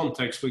that in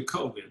context with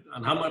COVID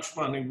and how much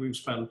money we've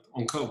spent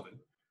on COVID,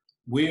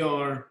 we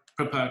are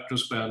prepared to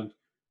spend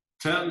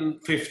 10,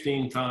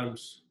 15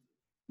 times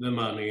the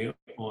money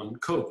on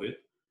COVID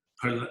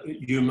per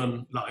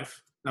human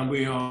life than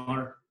we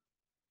are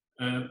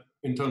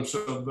in terms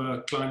of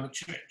climate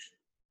change,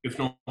 if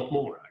not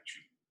more,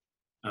 actually.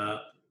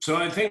 So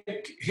I think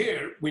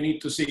here we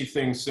need to see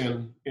things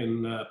in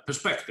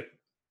perspective.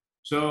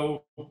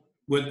 So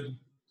with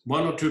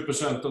 1 or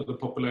 2% of the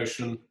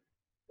population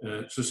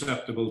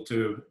susceptible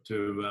to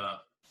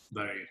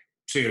very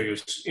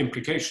serious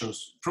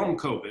implications from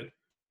COVID,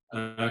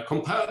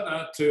 compare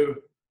that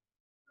to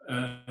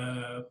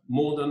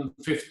more than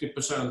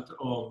 50%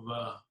 of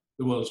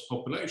the world's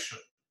population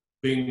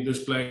being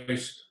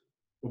displaced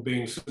or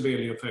being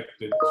severely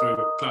affected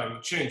through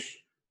climate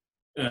change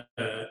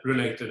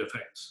related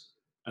effects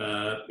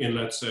in,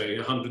 let's say,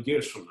 100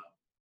 years from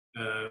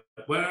now.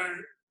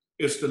 Where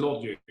is the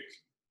logic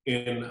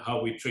in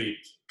how we treat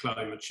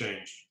climate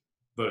change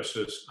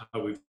versus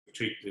how we've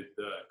treated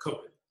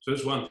COVID? So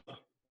that's one thing.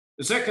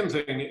 The second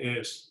thing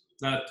is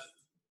that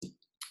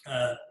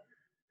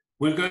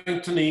we're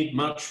going to need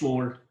much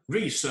more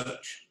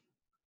research,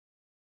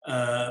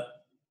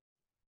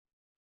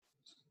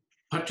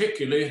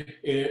 particularly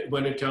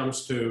when it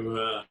comes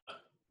to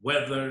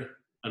weather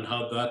and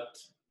how that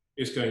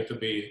is going to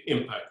be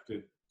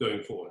impacted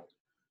going forward.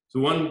 So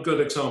one good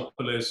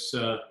example is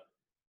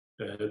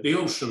the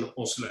ocean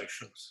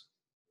oscillations.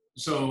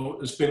 So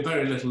there's been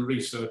very little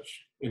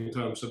research in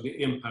terms of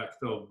the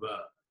impact of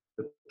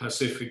the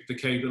Pacific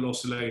Decadal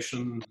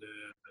Oscillation,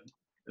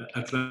 the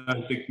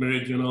Atlantic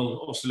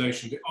Meridional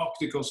Oscillation, the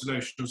Arctic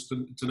oscillations,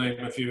 to name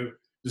a few.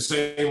 The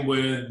same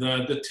with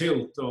the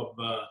tilt of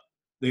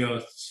the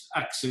Earth's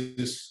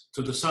axis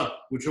to the sun,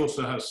 which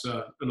also has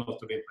a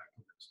lot of impact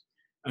on this.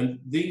 And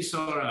these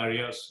are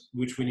areas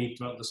which we need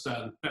to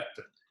understand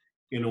better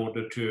in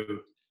order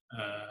to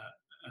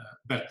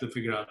better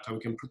figure out how we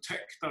can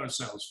protect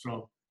ourselves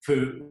from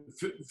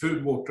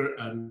food, water,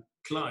 and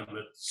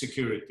climate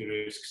security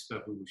risks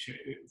that we will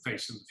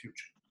face in the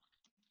future.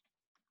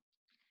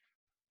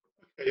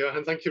 Okay,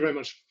 Johan, thank you very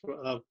much.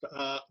 I'm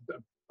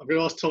going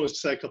to ask Thomas to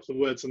say a couple of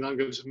words, and I'm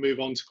going to move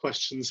on to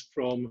questions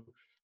from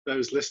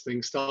those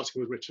listening,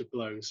 starting with Richard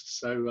Blows.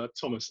 So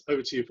Thomas,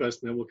 over to you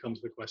first, and then we'll come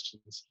to the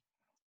questions.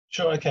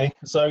 Sure. Okay.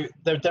 So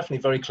there are definitely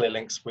very clear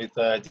links with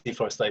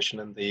deforestation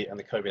and the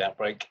COVID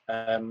outbreak.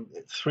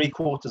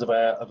 3/4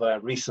 of our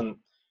recent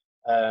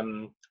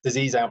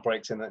disease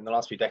outbreaks in the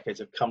last few decades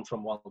have come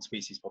from wild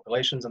species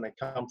populations, and they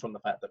come from the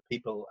fact that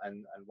people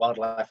and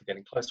wildlife are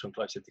getting closer and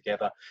closer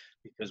together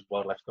because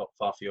wildlife's got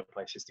far fewer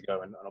places to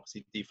go, and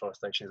obviously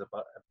deforestation is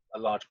a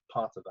large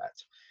part of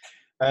that.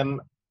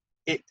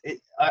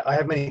 I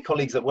have many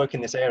colleagues that work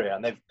in this area,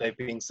 and they've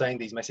been saying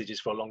these messages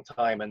for a long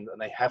time, and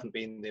they haven't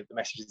been the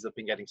messages that have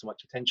been getting so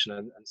much attention,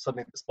 and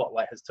suddenly the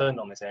spotlight has turned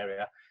on this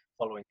area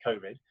following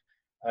COVID.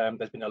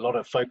 There's been a lot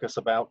of focus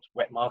about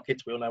wet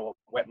markets. We all know what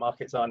wet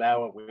markets are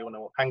now, and we all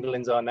know what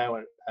pangolins are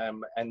now,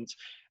 and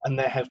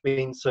there have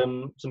been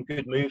some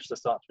good moves to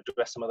start to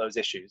address some of those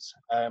issues.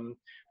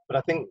 But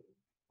I think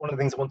one of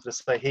the things I wanted to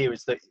say here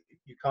is that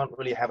you can't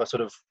really have a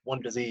sort of one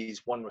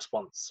disease, one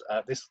response.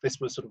 This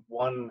was sort of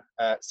one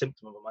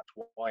symptom of a much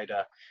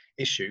wider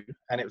issue,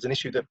 and it was an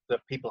issue that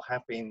people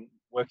have been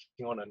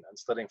working on and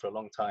studying for a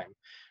long time.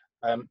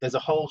 There's a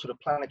whole sort of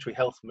planetary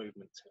health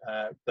movement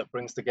that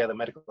brings together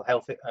medical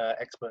health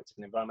experts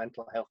and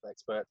environmental health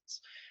experts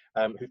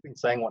who've been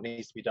saying what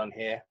needs to be done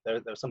here.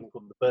 There's something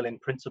called the Berlin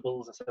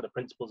Principles, a set of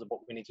principles of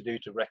what we need to do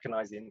to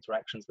recognize the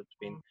interactions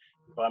between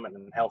environment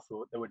and health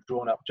that were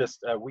drawn up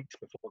just weeks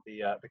before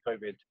the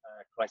COVID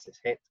crisis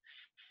hit.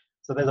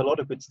 So there's a lot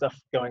of good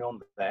stuff going on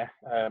there,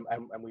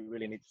 and we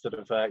really need to sort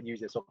of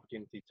use this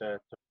opportunity to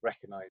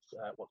recognize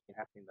what's been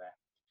happening there.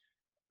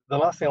 The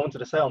last thing I wanted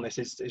to say on this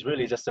is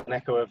really just an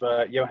echo of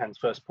Johan's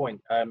first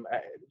point,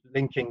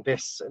 linking the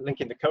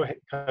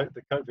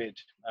COVID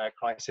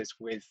crisis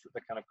with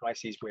the kind of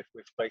crises we're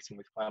facing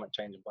with climate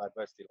change and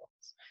biodiversity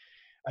loss,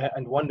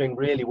 and wondering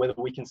really whether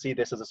we can see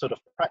this as a sort of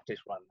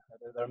practice run.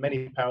 There are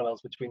many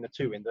parallels between the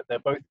two in that they're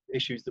both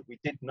issues that we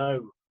did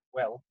know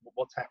well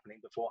what's happening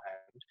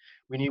beforehand.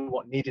 We knew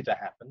what needed to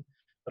happen,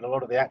 but a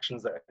lot of the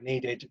actions that are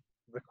needed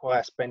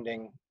require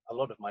spending a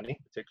lot of money,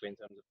 particularly in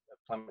terms of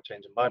climate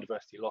change and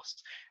biodiversity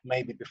loss,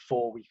 maybe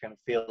before we can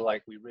feel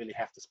like we really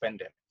have to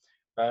spend it.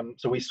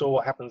 So we saw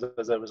what happens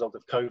as a result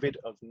of COVID,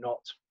 of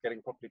not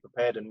getting properly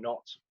prepared and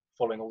not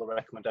following all the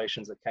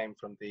recommendations that came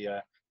from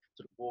the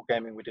sort of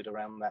wargaming we did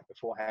around that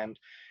beforehand.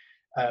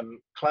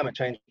 climate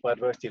change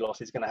biodiversity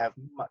loss is going to have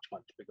much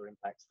bigger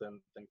impacts than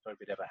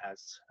COVID ever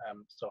has.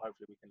 So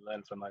hopefully we can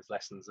learn from those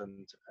lessons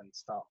and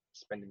start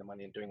spending the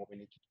money and doing what we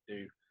need to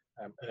do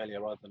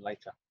earlier rather than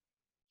later.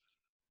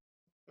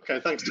 Okay,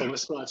 thanks,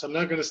 Thomas. Right, I'm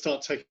now going to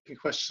start taking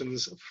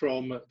questions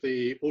from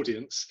the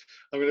audience.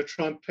 I'm going to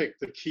try and pick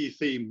the key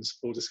themes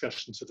for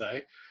discussion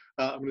today.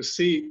 I'm going to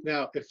see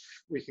now if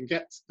we can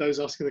get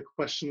those asking the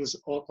questions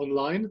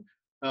online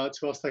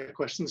to ask their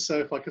questions. So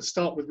if I could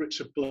start with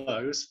Richard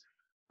Blows.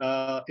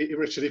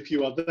 Richard, if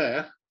you are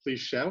there,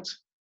 please shout.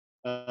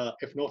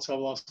 If not, I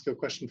will ask your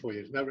question for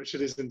you. No,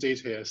 Richard is indeed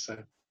here. So,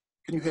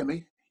 can you hear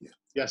me? Yeah.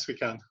 Yes, we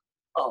can.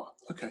 Oh,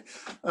 okay.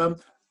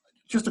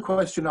 Just a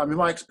question. I mean,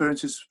 my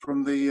experience is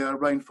from the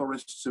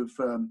rainforests of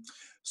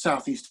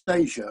Southeast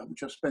Asia,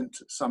 which I've spent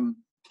some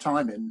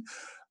time in.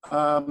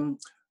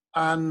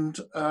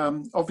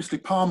 Obviously,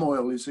 palm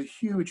oil is a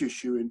huge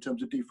issue in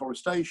terms of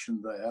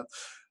deforestation there.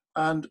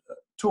 And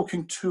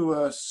talking to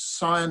a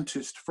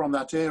scientist from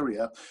that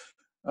area,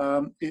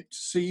 it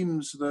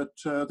seems that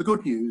the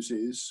good news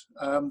is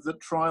that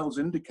trials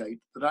indicate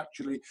that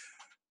actually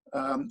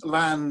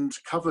land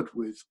covered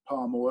with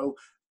palm oil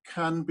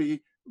can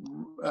be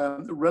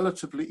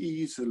relatively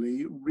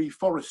easily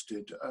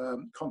reforested,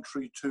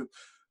 contrary to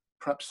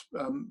perhaps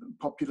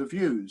popular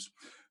views.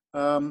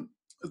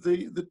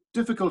 The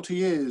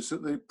difficulty is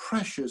that the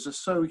pressures are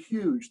so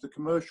huge, the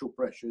commercial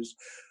pressures,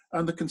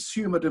 and the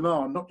consumer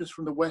demand, not just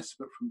from the West,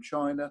 but from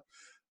China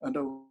and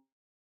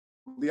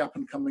the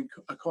up-and-coming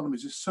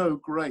economies, is so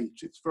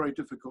great, it's very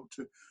difficult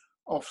to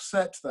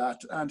offset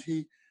that. And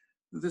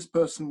this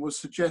person was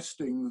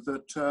suggesting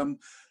that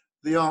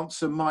the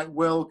answer might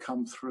well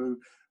come through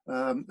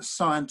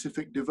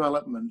scientific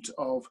development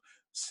of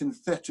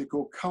synthetic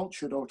or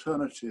cultured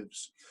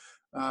alternatives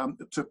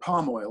to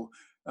palm oil,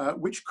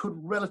 which could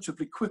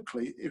relatively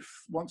quickly,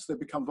 once they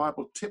become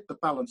viable, tip the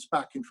balance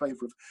back in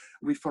favour of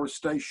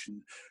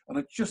reforestation. And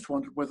I just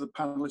wondered whether the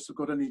panellists have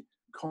got any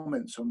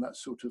comments on that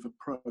sort of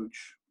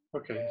approach.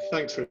 Okay,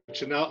 thanks,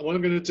 Richard. Now, what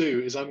I'm going to do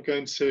is I'm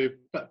going to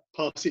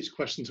pass each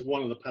question to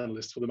one of the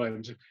panellists for the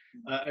moment.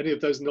 Any of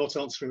those not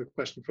answering the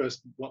question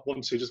first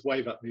want to just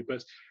wave at me,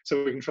 but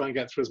so we can try and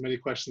get through as many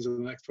questions in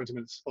the next 20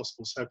 minutes as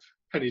possible. So,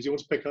 Penny, do you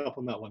want to pick up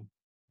on that one?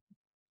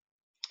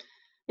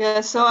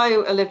 Yeah, so I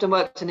lived and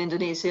worked in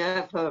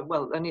Indonesia for,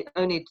 well,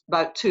 only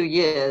about 2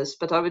 years,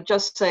 but I would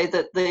just say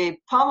that the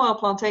palm oil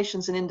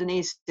plantations in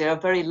Indonesia are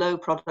very low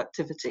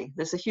productivity.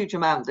 There's a huge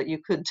amount that you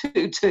could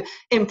do to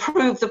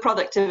improve the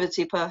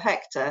productivity per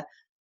hectare.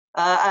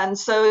 And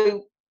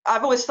so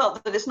I've always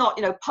felt that it's not,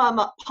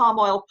 palm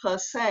oil per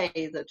se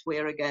that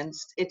we're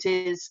against. It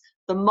is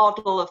the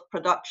model of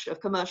production,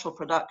 of commercial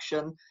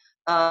production,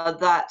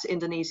 that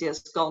Indonesia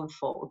has gone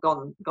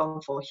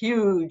for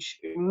huge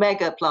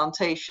mega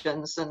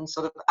plantations and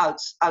sort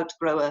of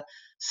outgrower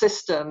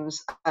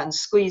systems and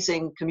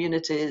squeezing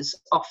communities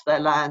off their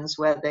lands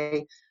where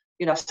they,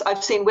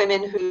 I've seen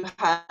women who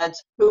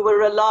were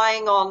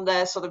relying on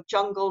their sort of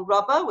jungle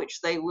rubber,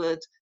 which they would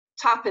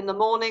tap in the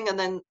morning, and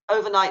then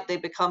overnight they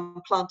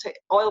become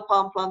oil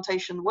palm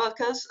plantation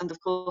workers. And of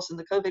course, in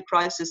the COVID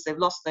crisis, they've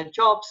lost their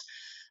jobs.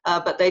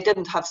 But they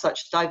didn't have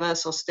such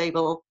diverse or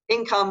stable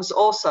incomes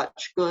or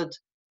such good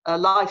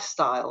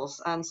lifestyles.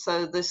 And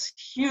so this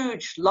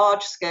huge,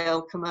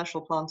 large-scale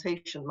commercial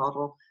plantation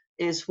model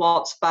is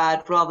what's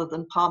bad rather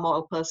than palm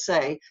oil per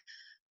se.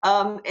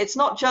 It's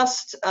not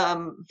just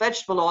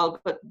vegetable oil,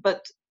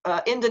 but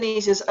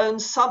Indonesia's own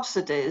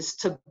subsidies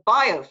to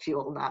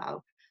biofuel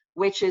now,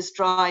 which is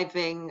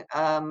driving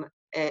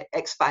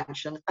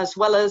expansion, as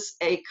well as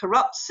a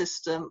corrupt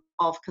system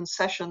of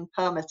concession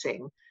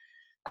permitting,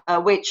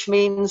 which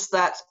means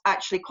that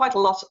actually quite a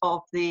lot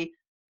of the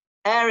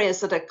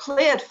areas that are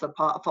cleared for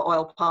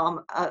oil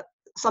palm,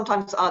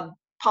 sometimes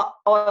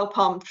oil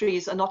palm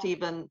trees are not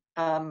even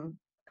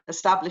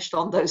established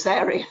on those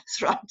areas,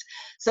 right?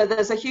 So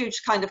there's a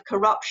huge kind of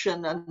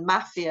corruption and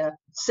mafia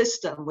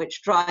system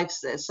which drives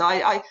this.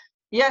 So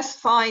yes,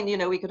 fine,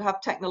 we could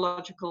have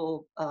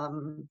technological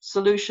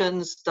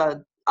solutions,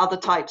 other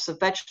types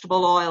of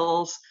vegetable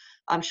oils.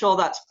 I'm sure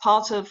that's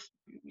part of,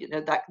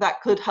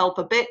 that could help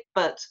a bit,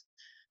 but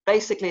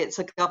basically, it's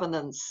a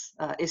governance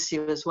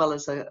issue as well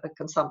as a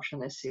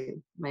consumption issue,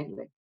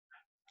 mainly.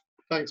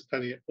 Thanks,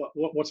 Penny.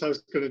 What I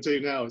was going to do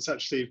now is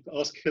actually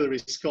ask Hilary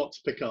Scott to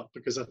pick up,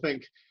 because I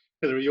think,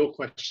 Hilary, your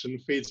question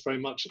feeds very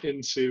much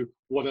into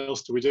what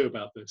else do we do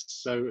about this.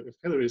 So if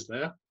Hilary is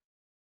there,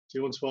 do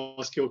you want to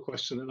ask your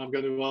question? And I'm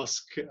going to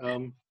ask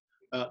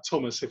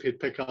Thomas if he'd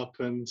pick up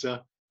and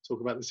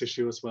talk about this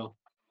issue as well.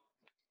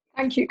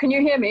 Thank you. Can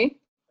you hear me?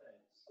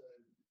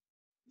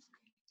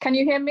 Can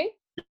you hear me?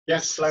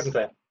 Yes, loud and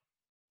clear.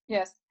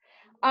 Yes.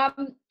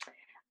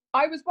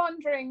 I was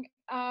wondering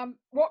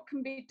what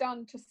can be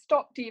done to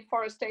stop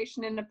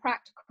deforestation in a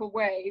practical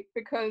way,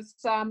 because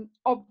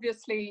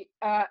obviously,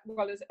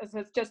 well, as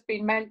has just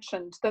been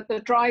mentioned, that the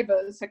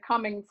drivers are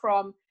coming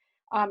from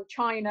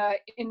China,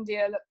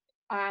 India,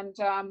 and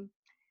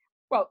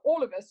well,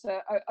 all of us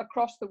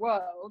across the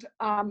world,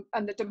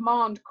 and the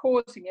demand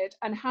causing it,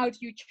 and how do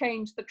you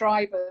change the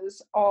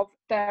drivers of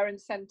their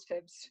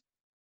incentives?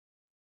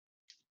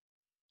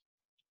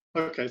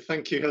 Okay,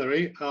 thank you,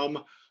 Hilary.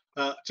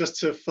 Just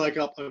to flag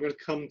up, I'm going to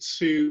come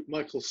to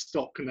Michael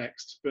Stock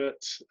next,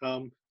 but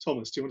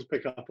Thomas, do you want to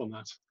pick up on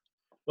that?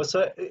 Well,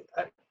 so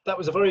that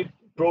was a very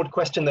broad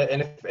question,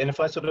 and if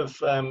I sort of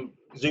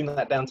zoom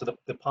that down to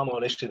the palm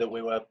oil issue that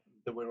we were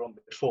on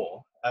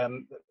before,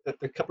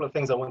 the couple of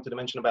things I wanted to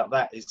mention about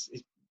that is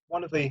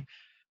one of the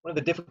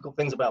difficult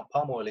things about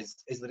palm oil is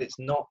that it's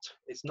not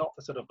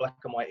the sort of black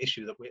and white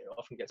issue that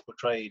often gets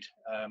portrayed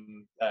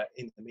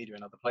in the media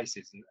and other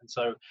places, and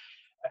so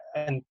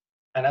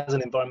as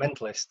an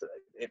environmentalist,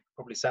 it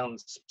probably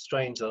sounds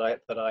strange that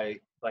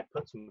I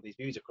put some of these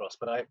views across,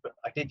 but I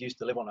did used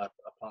to live on a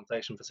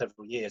plantation for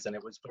several years, and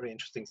it was very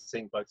interesting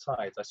seeing both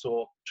sides. I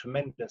saw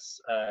tremendous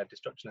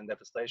destruction and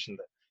devastation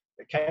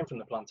that came from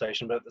the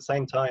plantation, but at the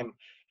same time,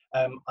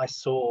 I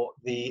saw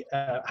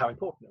how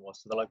important it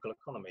was to the local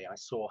economy. I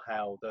saw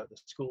how the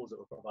schools that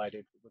were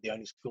provided were the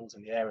only schools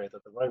in the area,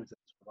 that the roads that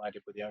were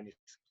provided were the only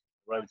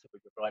roads that were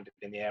provided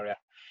in the area,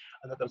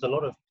 and that there was a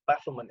lot of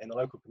bafflement in the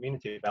local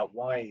community about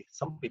why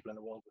some people in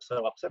the world were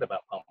so upset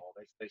about palm oil.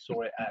 They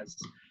saw it as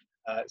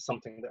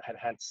something that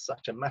had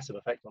such a massive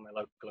effect on their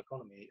local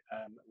economy,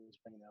 was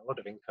bringing a lot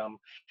of income,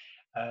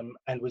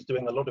 and was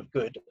doing a lot of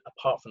good,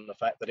 apart from the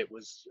fact that it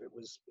was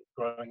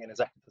growing in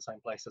exactly the same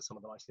place as some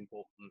of the most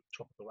important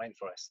tropical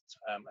rainforests,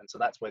 and so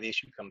that's where the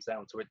issue comes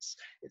down to. It's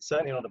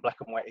certainly not a black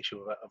and white issue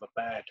of a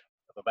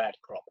bad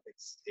crop.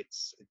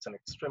 It's an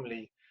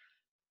extremely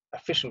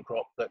efficient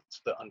crop that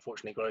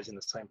unfortunately grows in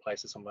the same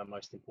place as some of our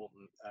most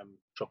important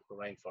tropical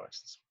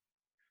rainforests.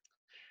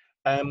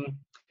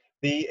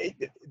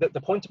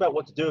 The point about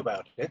what to do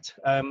about it,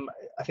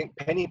 I think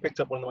Penny picked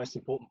up one of the most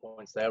important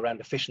points there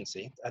around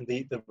efficiency, and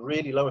the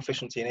really low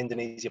efficiency in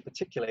Indonesia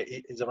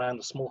particularly is around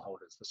the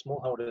smallholders. The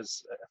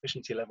smallholders'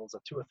 efficiency levels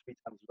are 2 or 3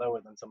 times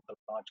lower than some of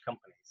the large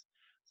companies.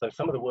 So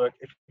some of the work,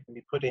 if it can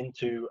be put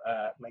into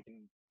making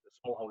the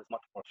smallholders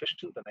much more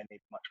efficient, then they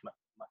need much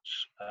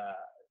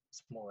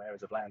smaller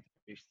areas of land to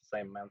produce the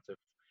same amount of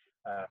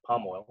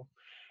palm oil.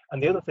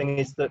 And the other thing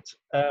is that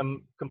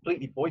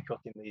completely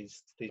boycotting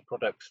these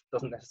products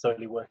doesn't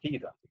necessarily work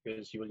either,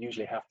 because you will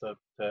usually have to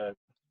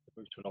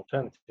move to an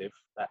alternative.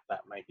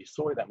 That may be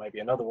soy, that may be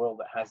another oil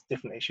that has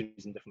different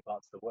issues in different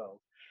parts of the world.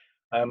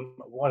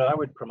 What I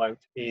would promote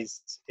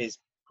is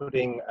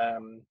putting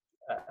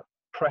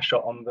pressure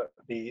on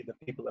the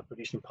people that are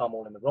producing palm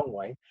oil in the wrong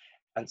way,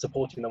 and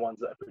supporting the ones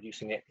that are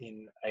producing it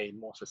in a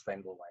more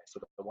sustainable way. So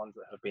the ones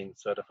that have been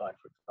certified,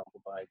 for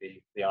example, by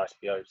the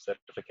RSPO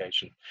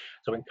certification.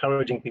 So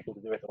encouraging people to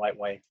do it the right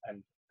way,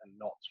 and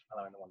not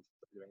allowing the ones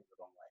that are doing it the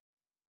wrong way.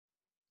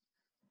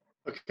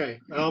 Okay,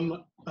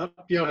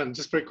 Johan,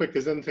 just very quick,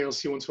 is there anything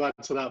else you want to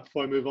add to that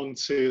before I move on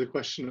to the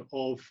question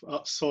of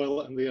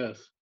soil and the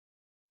earth?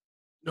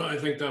 No, I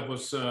think that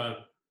was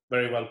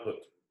very well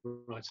put.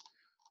 Right.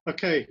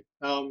 Okay.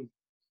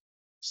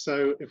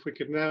 So if we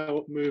could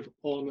now move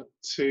on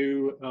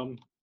to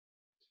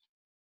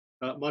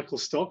Michael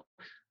Stock.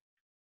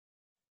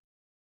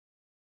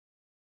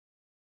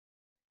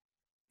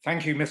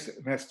 Thank you,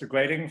 Mr.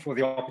 Grading, for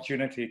the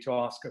opportunity to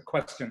ask a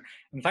question.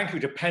 And thank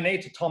you to Penny,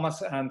 to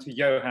Thomas, and to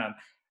Johan.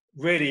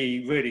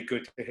 Really, really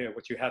good to hear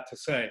what you had to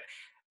say.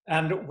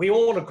 And we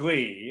all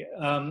agree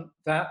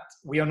that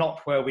we are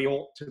not where we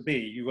ought to be.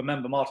 You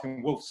remember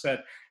Martin Wolf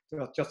said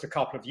just a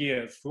couple of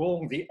years, for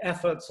all the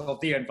efforts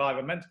of the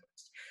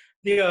environmentalists,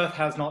 the earth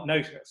has not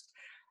noticed.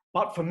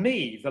 But for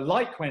me, the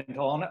light went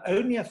on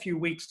only a few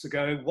weeks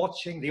ago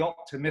watching the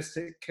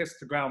optimistic Kiss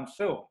the Ground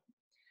film,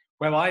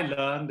 where I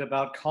learned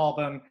about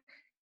carbon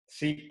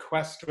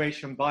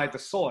sequestration by the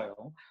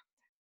soil.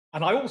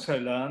 And I also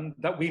learned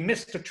that we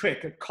missed a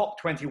trick at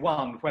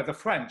COP21, where the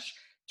French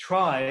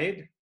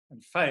tried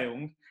and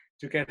failed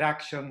to get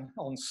action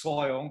on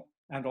soil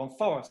and on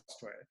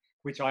forestry,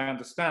 which I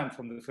understand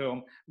from the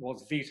film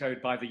was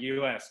vetoed by the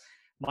US.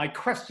 My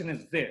question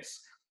is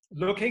this: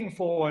 looking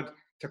forward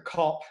to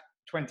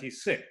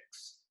COP26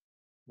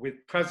 with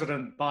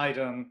President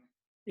Biden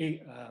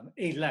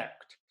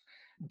elect,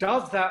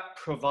 does that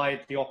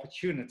provide the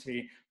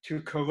opportunity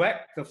to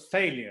correct the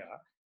failure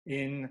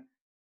in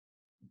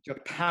the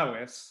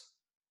Paris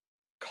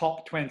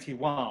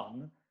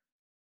COP21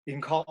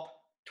 in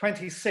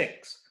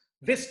COP26,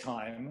 this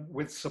time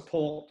with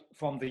support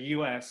from the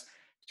US,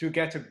 to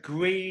get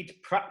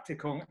agreed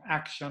practical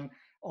action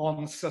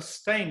on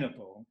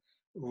sustainable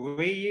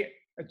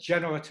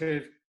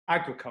regenerative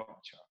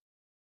agriculture?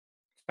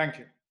 Thank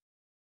you.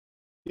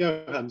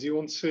 Johan, do you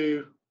want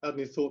to add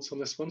any thoughts on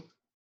this one?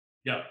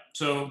 Yeah,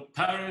 so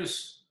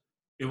Paris,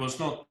 it was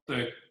not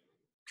a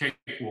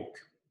cakewalk.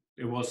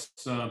 It was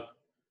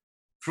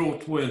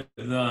fraught with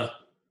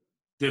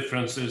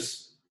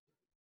differences,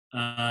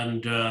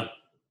 and I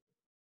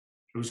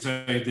would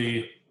say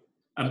the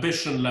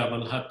ambition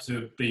level had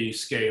to be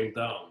scaled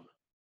down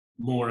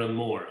more and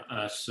more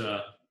as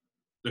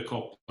the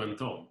COP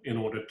went on in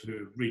order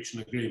to reach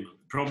an agreement.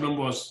 The problem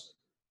was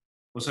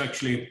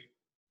actually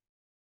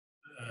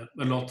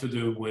a lot to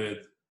do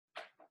with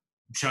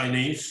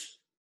Chinese,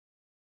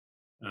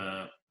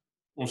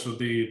 also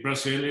the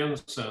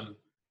Brazilians, and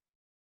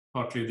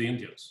partly the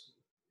Indians.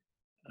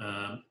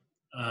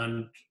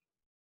 And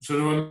so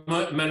there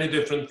were many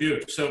different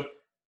views. So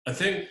I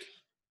think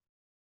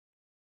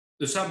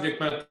the subject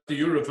matter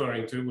you're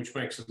referring to, which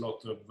makes a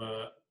lot of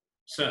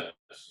sense,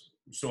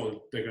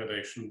 soil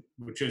degradation,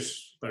 which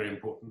is very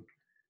important,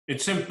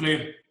 it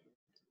simply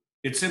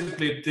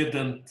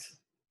didn't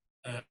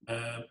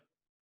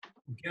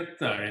get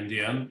there in the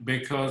end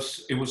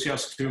because it was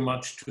just too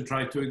much to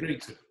try to agree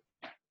to.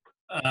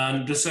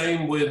 And the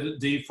same with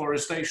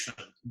deforestation,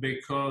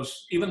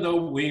 because even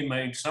though we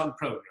made some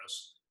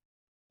progress,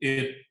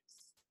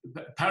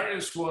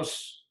 Paris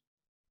was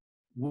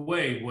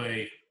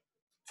way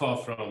far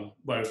from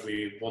where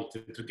we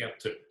wanted to get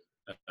to.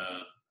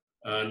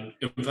 And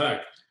in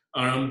fact,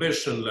 our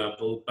ambition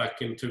level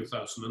back in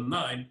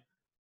 2009,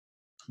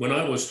 when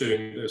I was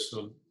doing this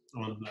on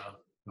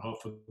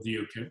behalf of the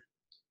UK,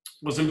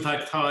 was in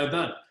fact higher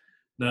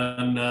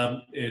than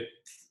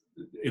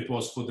it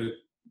was for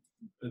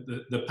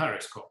the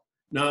Paris COP.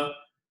 Now,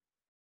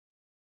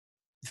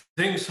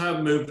 things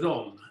have moved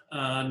on,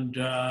 and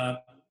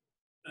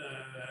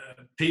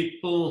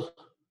people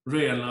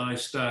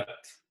realize that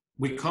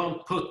we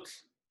can't put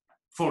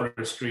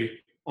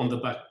forestry on the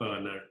back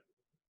burner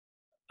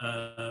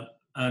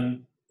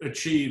and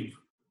achieve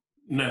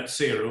net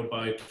zero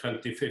by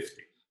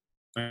 2050.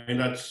 I mean,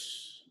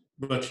 that's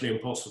virtually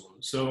impossible.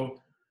 So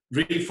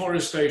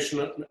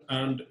reforestation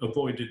and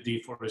avoided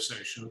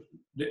deforestation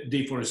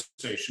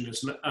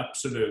is an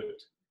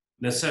absolute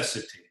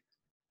necessity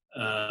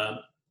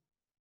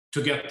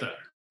to get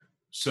there.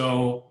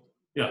 So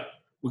yeah,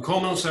 with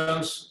common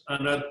sense,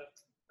 and that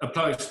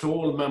applies to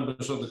all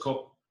members of the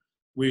COP,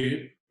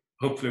 we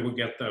hopefully will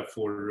get there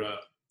for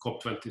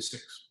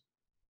COP26.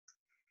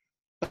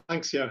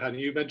 Thanks, Johan.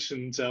 You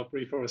mentioned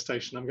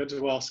reforestation. I'm going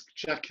to ask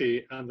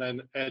Jackie and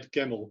then Ed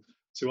Gemmell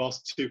to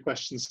ask two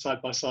questions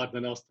side by side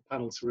and then ask the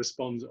panel to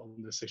respond on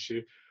this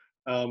issue.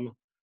 So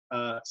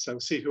we'll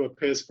see who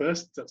appears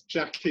first. That's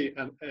Jackie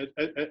and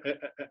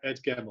Ed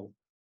Gemmell.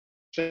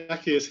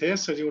 Jackie is here,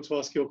 so do you want to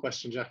ask your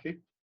question, Jackie?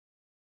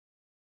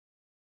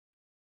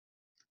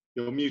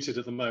 You're muted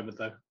at the moment,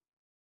 though.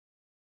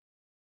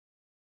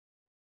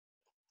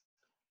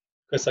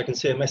 Chris, I can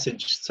see a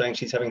message saying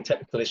she's having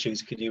technical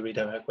issues. Could you read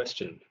out her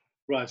question?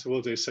 Right, I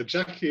will do. So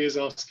Jackie is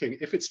asking,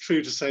 if it's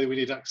true to say that we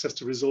need access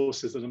to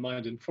resources that are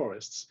mined in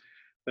forests,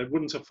 then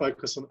wouldn't a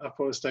focus on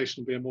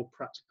afforestation be a more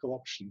practical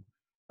option?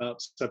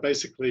 So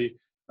basically,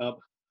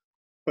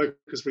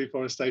 focus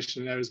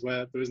reforestation in areas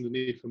where there isn't a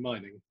need for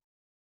mining.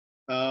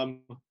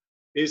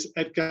 Is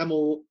Ed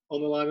Gemmell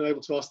on the line and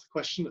able to ask the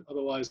question?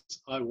 Otherwise,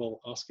 I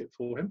will ask it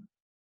for him.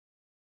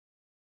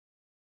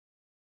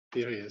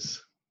 Here he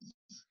is.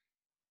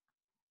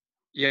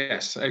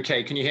 Yes,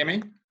 okay, can you hear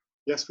me?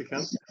 Yes, we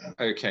can.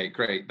 Okay,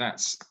 great,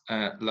 that's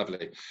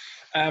lovely.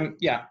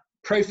 Yeah,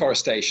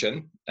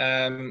 proforestation,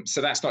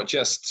 so that's not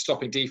just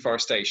stopping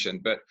deforestation,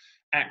 but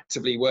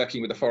actively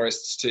working with the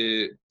forests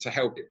to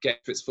help it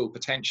get to its full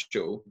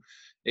potential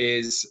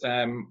is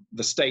the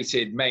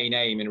stated main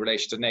aim in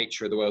relation to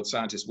nature of the World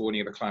Scientists'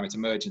 warning of a climate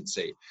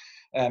emergency.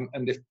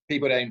 And if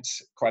people don't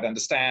quite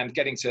understand,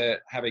 getting to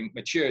having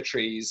mature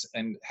trees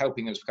and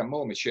helping them to become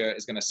more mature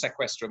is going to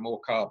sequester more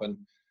carbon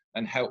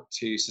and help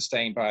to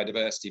sustain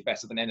biodiversity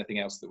better than anything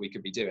else that we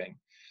could be doing.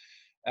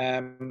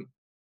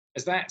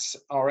 As that's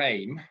our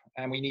aim,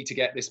 and we need to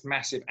get this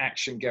massive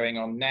action going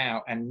on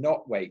now and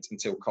not wait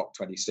until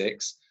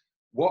COP26,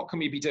 what can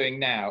we be doing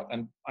now?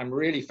 And I'm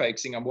really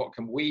focusing on what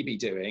can we be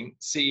doing,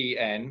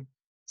 CEN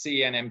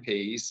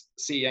MPs,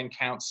 CEN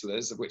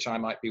councillors, of which I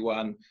might be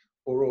one,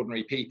 or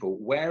ordinary people.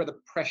 Where are the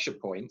pressure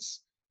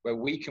points where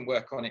we can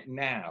work on it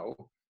now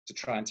to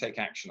try and take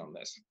action on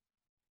this?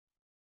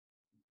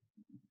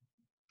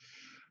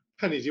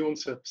 Penny, do you want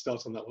to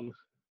start on that one?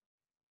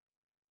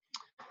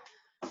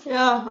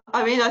 Yeah,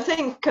 I mean, I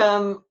think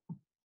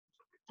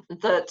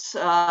that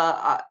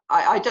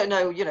I don't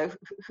know, you know,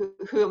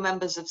 who are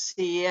members of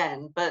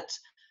CEN, but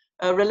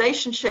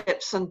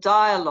relationships and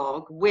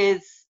dialogue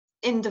with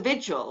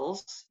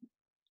individuals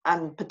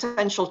and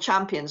potential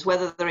champions,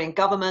 whether they're in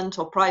government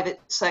or private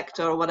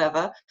sector or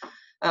whatever,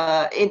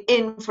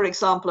 in, for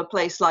example, a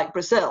place like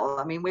Brazil.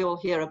 I mean, we all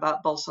hear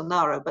about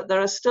Bolsonaro, but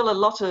there are still a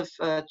lot of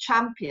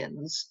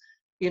champions,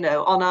 you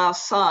know, on our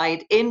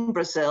side in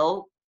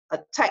Brazil,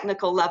 at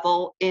technical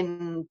level,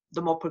 in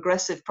the more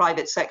progressive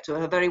private sector,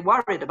 who are very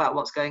worried about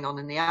what's going on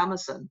in the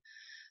Amazon.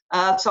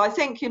 So I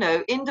think, you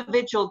know,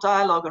 individual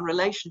dialogue and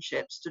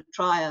relationships to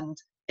try and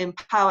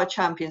empower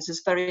champions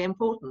is very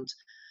important.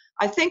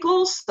 I think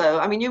also,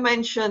 I mean, you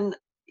mentioned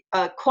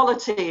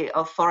quality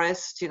of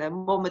forest, you know,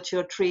 more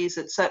mature trees,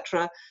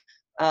 etc.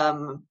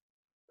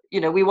 You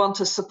know, we want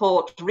to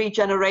support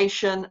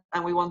regeneration,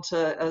 and we want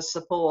to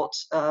support,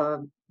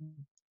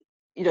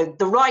 you know,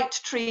 the right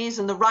trees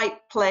in the right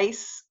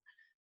place,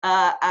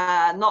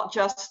 not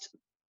just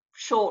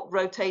short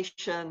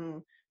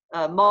rotation,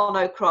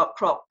 monocrop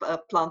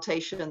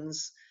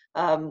plantations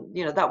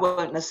that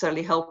won't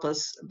necessarily help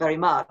us very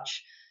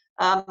much.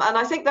 And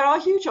I think there are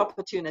huge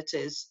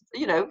opportunities,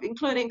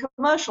 including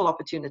commercial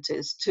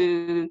opportunities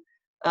to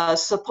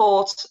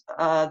support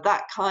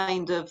that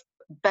kind of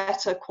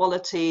better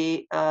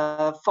quality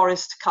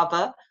forest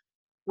cover,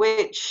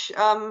 which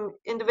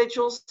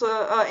individuals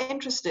are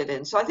interested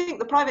in. So I think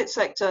the private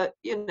sector,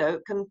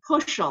 can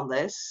push on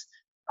this.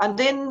 And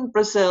in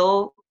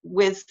Brazil,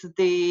 with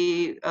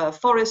the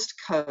forest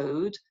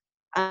code,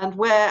 and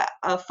where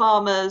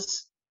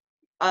farmers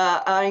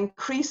are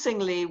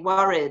increasingly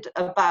worried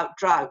about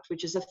drought,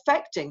 which is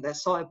affecting their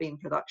soybean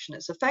production.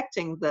 It's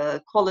affecting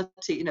the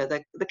quality,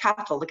 the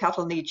cattle. The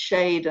cattle need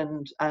shade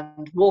and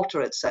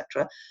water,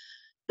 etc.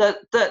 They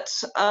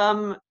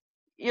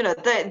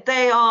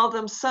are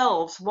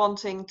themselves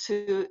wanting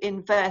to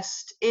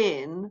invest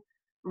in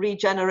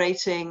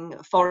regenerating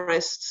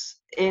forests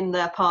in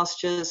their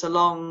pastures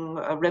along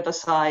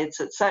riversides,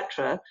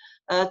 etc.,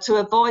 to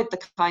avoid the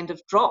kind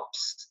of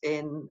drops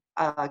in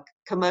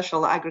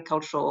commercial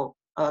agricultural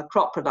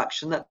crop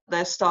production that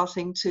they're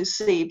starting to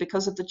see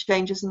because of the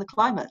changes in the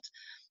climate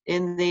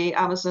in the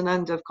Amazon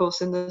and, of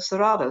course, in the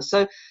Cerrado.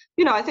 So,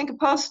 I think a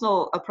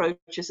personal approach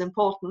is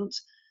important.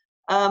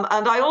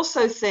 And I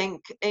also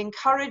think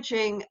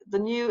encouraging the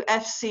new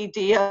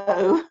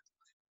FCDO,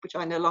 which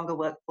I no longer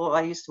work for,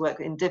 I used to work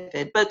in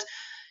DFID, but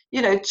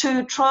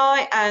to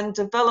try and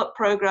develop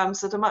programs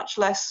that are much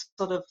less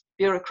sort of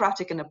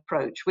bureaucratic in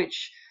approach,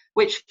 which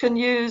can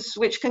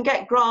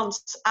get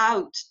grants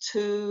out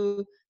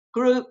to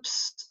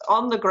groups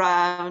on the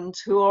ground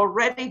who are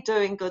already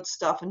doing good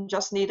stuff and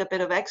just need a bit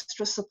of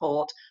extra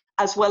support,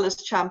 as well as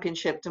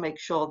championship to make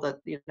sure that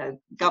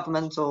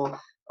government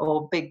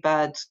or big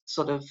bad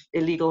sort of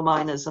illegal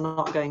miners are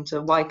not going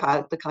to wipe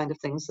out the kind of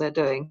things they're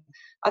doing.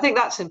 I think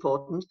that's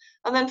important.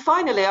 And then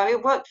finally, I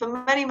worked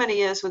for many, many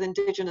years with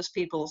indigenous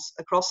peoples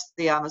across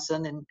the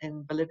Amazon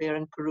in Bolivia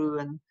and Peru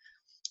and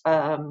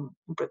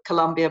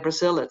Colombia,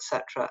 Brazil,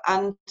 etc.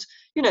 And,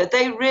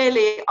 they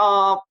really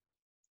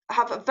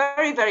have a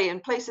very, very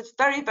in place, it's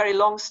very, very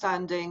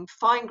long-standing,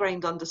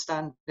 fine-grained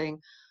understanding,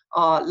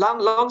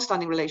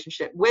 long-standing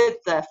relationship with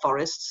their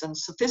forests and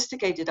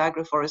sophisticated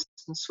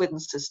agroforests and swidden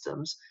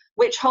systems,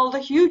 which hold a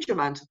huge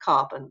amount of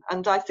carbon.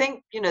 And I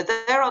think,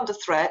 they're under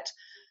threat.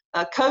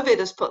 COVID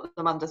has put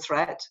them under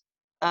threat.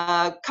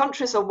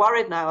 Countries are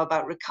worried now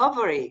about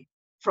recovery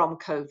from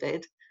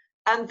COVID.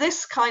 And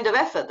this kind of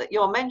effort that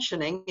you're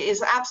mentioning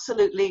is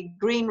absolutely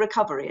green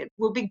recovery. It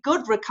will be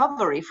good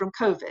recovery from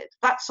COVID.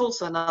 That's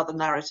also another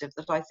narrative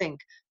that I think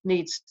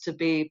needs to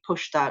be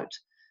pushed out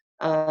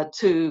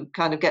to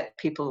kind of get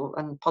people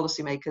and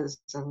policymakers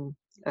and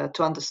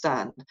to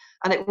understand.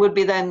 And it would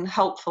be then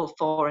helpful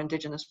for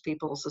indigenous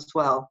peoples as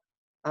well,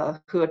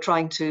 who are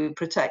trying to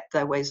protect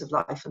their ways of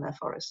life and their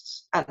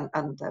forests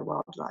and their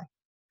wildlife.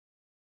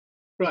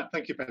 Right,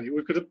 thank you, Penny.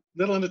 We've got a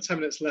little under 10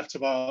 minutes left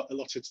of our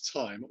allotted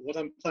time. What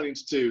I'm planning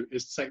to do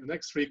is take the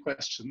next 3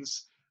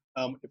 questions,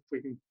 if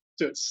we can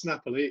do it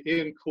snappily.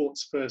 Ian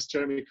Courts first,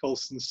 Jeremy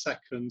Colson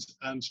second,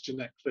 and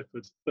Jeanette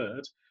Clifford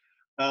third.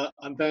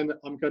 And then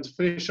I'm going to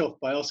finish off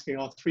by asking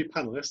our 3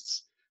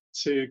 panelists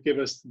to give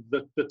us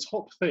the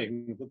top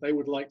thing that they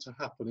would like to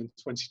happen in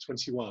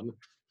 2021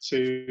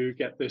 to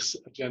get this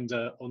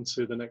agenda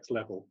onto the next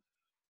level.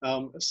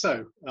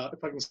 So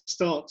if I can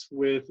start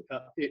with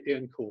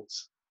Ian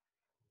Courts.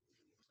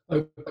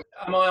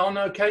 Am I on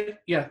okay?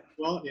 Yeah.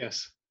 Well,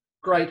 yes.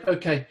 Great,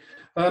 okay.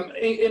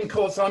 In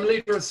Courts, I'm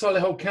leader of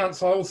Solihull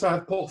Council. I also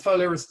have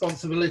portfolio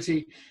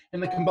responsibility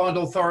in the Combined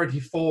Authority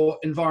for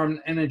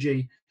Environment,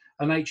 Energy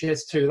and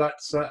HS2.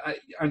 That's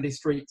Andy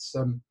Street's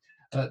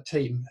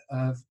team,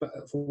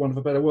 for want of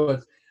a better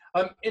word.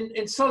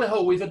 In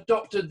Solihull, we've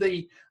adopted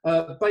the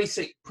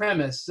basic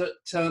premise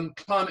that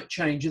climate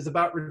change is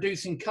about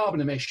reducing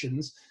carbon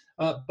emissions,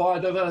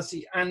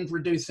 biodiversity and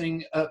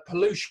reducing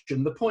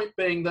pollution. The point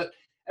being that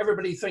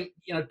everybody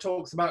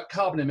talks about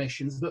carbon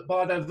emissions, but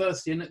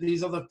biodiversity and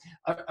these other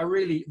are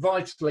really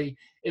vitally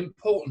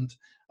important.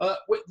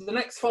 The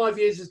next 5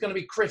 years is going to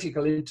be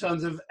critical in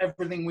terms of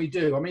everything we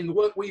do. I mean, the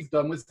work we've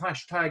done with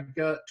hashtag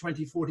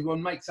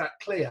 2041 makes that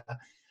clear.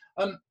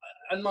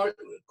 And my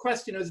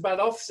question is about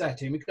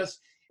offsetting, because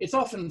it's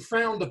often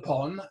frowned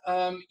upon.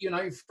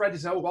 Fred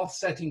says, oh,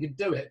 offsetting could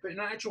do it. But in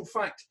actual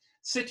fact,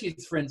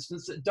 cities, for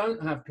instance, that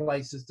don't have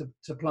places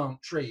to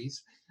plant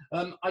trees,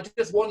 I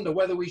just wonder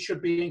whether we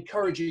should be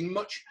encouraging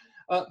much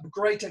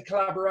greater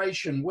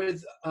collaboration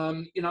with,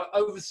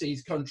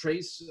 overseas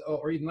countries,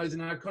 or even those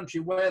in our country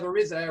where there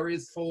is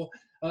areas for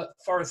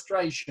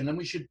forestation, and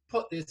we should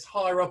put this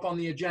higher up on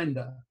the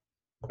agenda.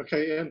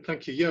 Okay, Ian,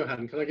 thank you.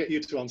 Johan, can I get you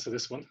to answer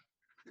this one?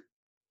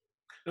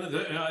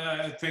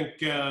 I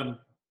think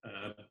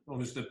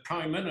obviously the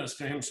Prime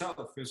Minister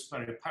himself is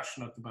very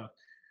passionate about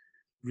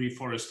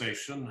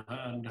reforestation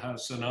and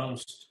has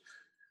announced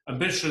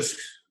ambitious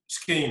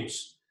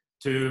schemes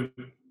to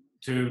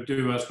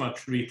do as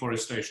much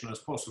reforestation as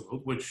possible,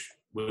 which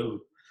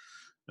will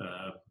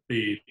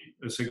be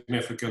a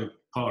significant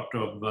part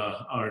of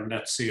our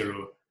net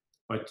zero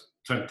by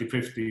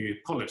 2050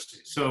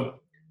 policy.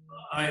 So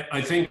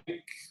I think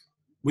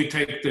we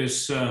take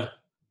this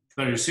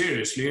very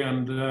seriously,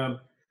 and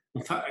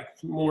in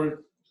fact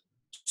more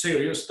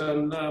serious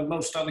than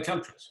most other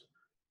countries.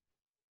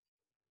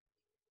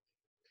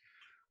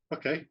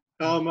 Okay.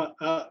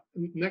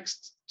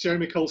 Next,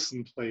 Jeremy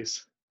Colson,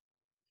 please.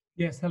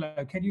 Yes, hello.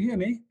 Can you hear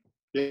me?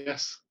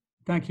 Yes.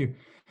 Thank you.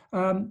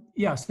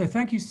 Yeah, so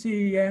thank you,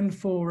 CEN,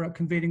 for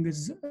convening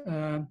this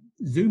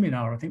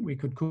Zoominar, I think we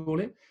could call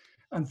it.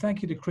 And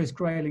thank you to Chris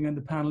Grayling and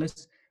the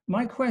panelists.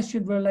 My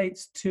question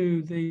relates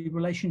to the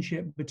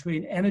relationship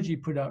between energy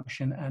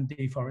production and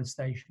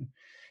deforestation.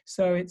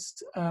 So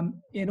it's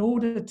in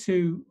order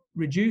to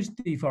reduce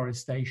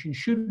deforestation,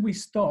 should we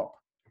stop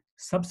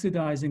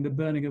subsidizing the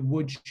burning of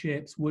wood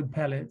chips, wood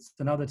pellets,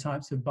 and other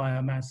types of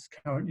biomass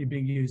currently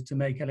being used to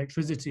make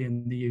electricity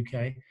in the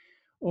UK?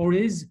 Or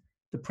is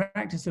the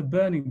practice of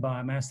burning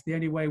biomass the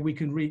only way we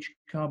can reach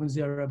carbon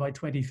zero by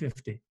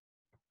 2050?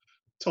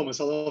 Thomas,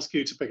 I'll ask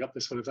you to pick up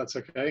this one if that's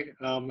okay.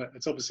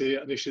 It's obviously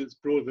an issue that's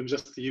broader than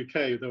just the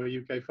UK, though a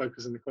UK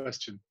focus in the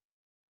question.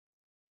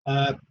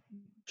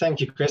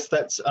 Thank you, Chris.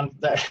 It's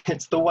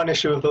the one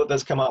issue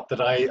that's come up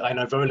that I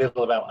know very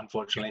little about,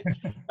 unfortunately.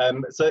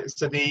 So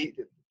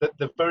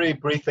the very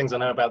brief things I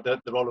know about the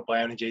role of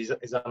bioenergy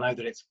is I know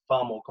that it's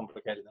far more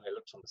complicated than it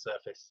looks on the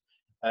surface.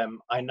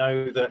 I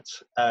know that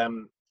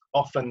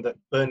often that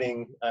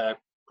burning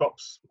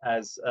crops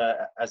as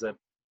a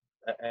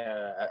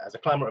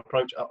climate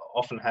approach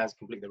often has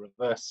completely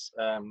reverse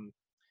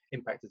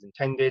impact as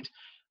intended.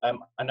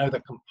 I know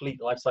that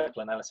complete life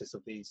cycle analysis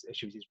of these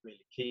issues is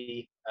really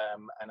key,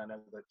 and I know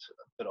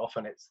that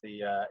often it's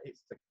the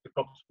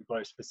crops we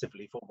grow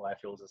specifically for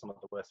biofuels are some of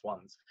the worst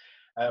ones.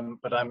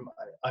 But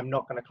I'm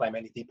not going to claim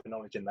any deeper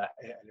knowledge in that,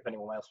 and if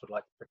anyone else would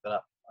like to pick that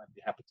up, I'd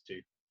be happy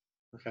to.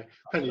 Okay,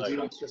 Penny, do you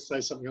want to just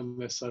say something on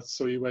this? I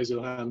saw you raise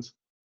your hand.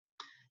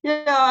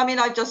 Yeah, I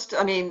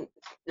mean,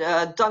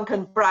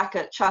 Duncan Brack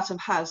at Chatham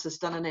House has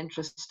done an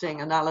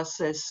interesting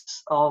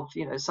analysis of,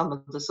 some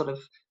of the sort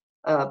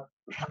of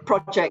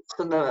projects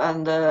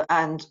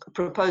and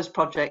proposed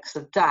projects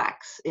of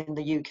DACs in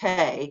the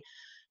UK,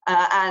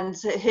 and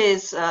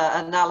his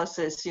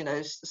analysis,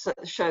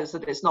 shows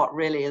that it's not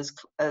really as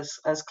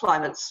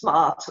climate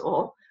smart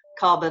or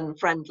carbon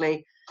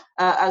friendly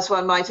as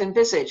one might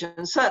envisage.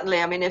 And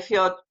certainly, I mean, if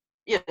you're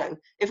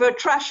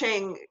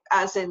trashing,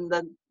 as in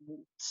the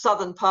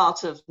southern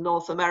part of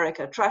North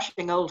America,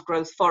 trashing old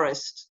growth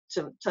forest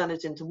to turn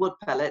it into wood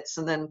pellets,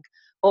 and then,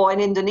 or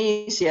in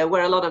Indonesia,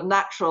 where a lot of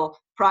natural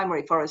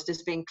primary forest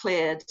is being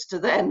cleared to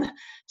then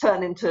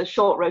turn into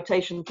short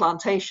rotation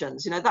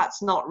plantations,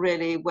 that's not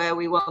really where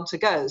we want to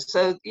go.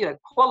 So,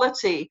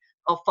 quality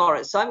of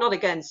forests. I'm not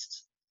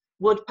against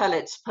wood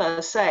pellets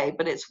per se,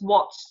 but it's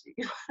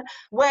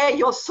where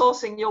you're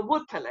sourcing your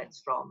wood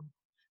pellets from.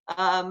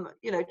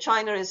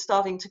 China is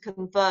starting to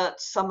convert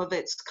some of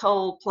its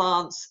coal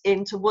plants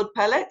into wood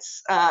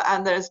pellets,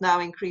 and there's now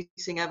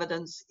increasing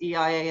evidence,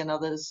 EIA and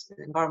others,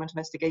 Environmental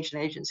Investigation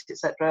Agency,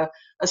 etc.,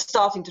 are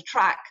starting to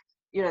track.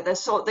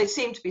 They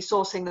seem to be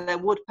sourcing their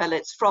wood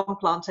pellets from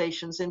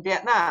plantations in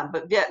Vietnam,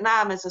 but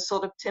Vietnam is a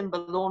sort of timber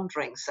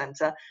laundering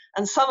center,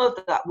 and some of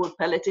that wood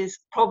pellet is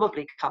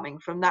probably coming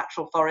from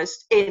natural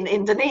forest in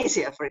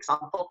Indonesia, for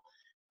example,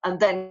 and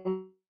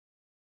then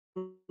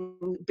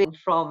been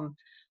from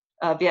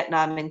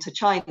Vietnam into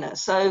China.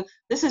 So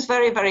this is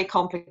very, very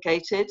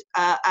complicated,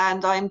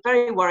 and I'm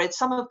very worried.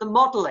 Some of the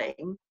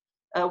modeling,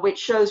 which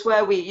shows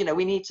where we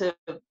need to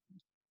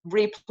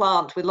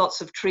replant with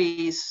lots of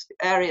trees,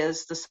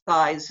 areas the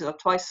size or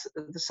twice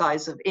the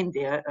size of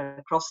India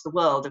across the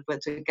world, if we're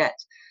to get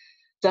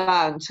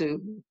down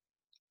to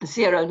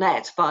zero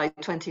net by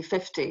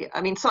 2050.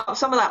 I mean, some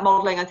of that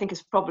modeling I think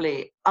is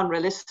probably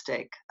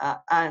unrealistic,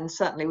 and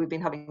certainly we've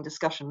been having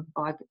discussion.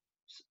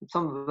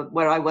 Some of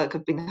where I work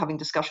have been having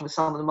discussion with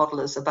some of the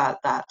modelers about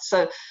that.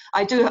 So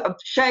I do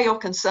share your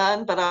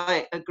concern, but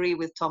I agree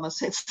with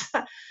Thomas. It's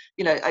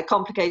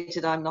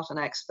complicated. I'm not an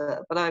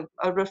expert, but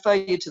I refer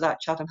you to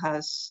that Chatham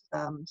House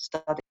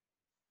study.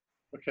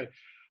 Okay,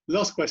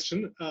 last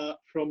question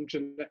from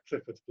Jeanette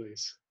Clifford,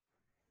 please.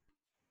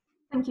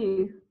 Thank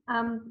you.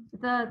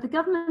 The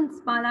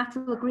government's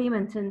bilateral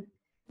agreement and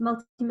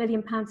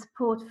multi-million-pound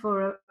support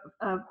for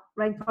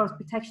rainforest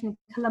protection in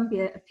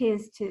Colombia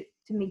appears to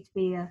me to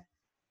be a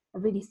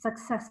really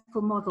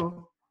successful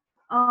model.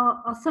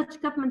 Are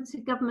such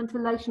government-to-government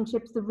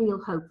relationships the real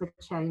hope for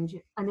change?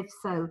 And if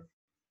so,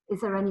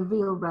 is there any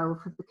real role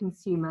for the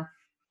consumer?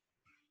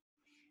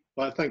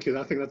 Well, thank you.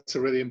 I think that's a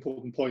really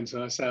important point.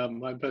 And I say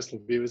my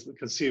personal view is that the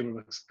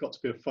consumer has got to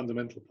be a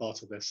fundamental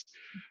part of this.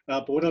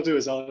 But what I'll do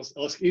is I'll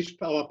ask each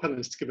of our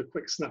panelists to give a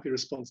quick, snappy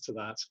response to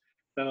that.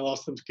 Then I'll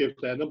ask them to give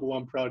their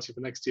 #1 priority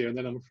for next year, and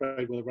then I'm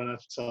afraid we'll run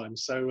out of time.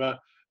 So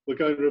we'll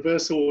go in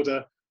reverse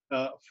order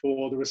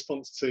for the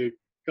response to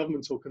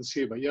government or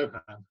consumer.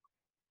 Johan.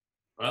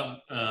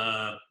 Well,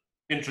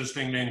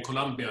 interestingly, in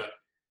Colombia,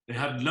 they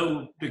had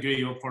low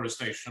degree of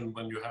forestation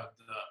when you had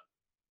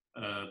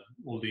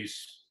all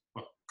these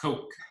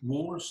coke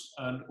wars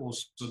and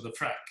also the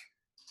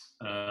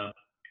frack.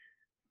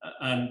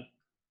 And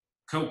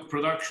coke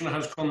production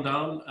has gone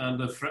down, and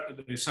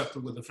they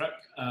settled with the frack,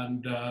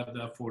 and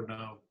therefore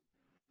now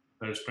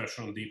there is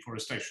pressure on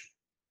deforestation.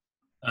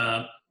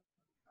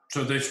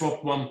 So they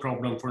swapped one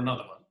problem for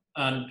another one.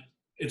 And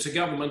it's a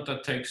government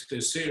that takes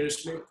this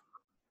seriously.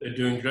 They're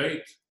doing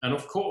great. And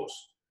of course,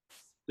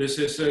 this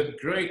is a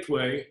great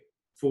way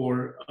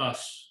for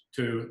us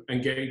to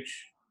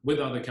engage with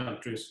other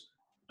countries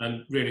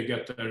and really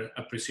get their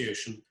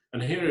appreciation.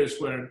 And here is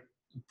where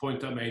the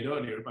point I made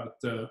earlier about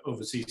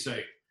overseas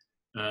aid,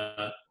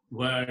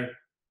 where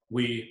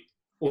we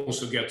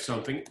also get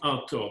something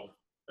out of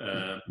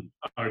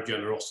our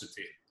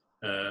generosity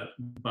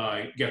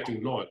by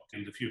getting loyalty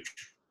in the future.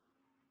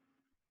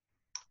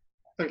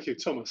 Thank you,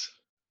 Thomas.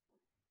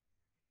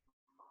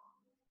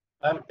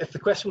 If the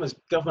question was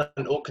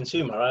government or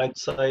consumer, I'd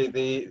say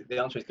the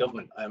answer is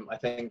government. I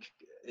think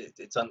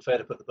it's unfair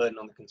to put the burden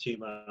on the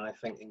consumer, and I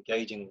think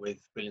engaging with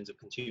billions of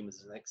consumers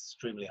is an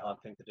extremely hard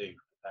thing to do.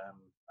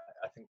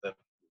 I think the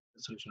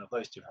solution of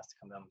those two has to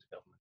come down to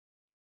government.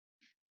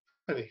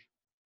 Penny.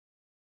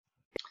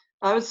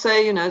 I would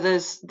say, you know,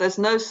 there's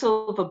no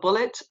silver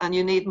bullet, and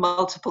you need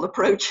multiple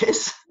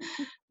approaches,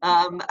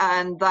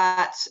 and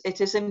that it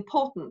is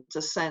important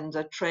to send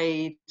a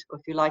trade, or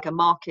if you like, a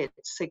market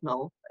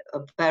signal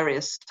of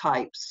various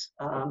types.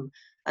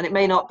 And it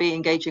may not be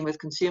engaging with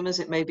consumers,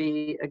 it may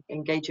be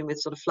engaging with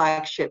sort of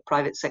flagship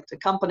private sector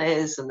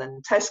companies, and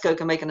then Tesco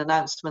can make an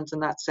announcement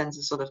and that sends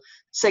a sort of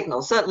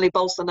signal. Certainly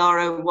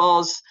Bolsonaro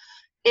was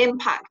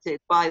impacted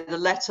by the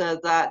letter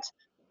that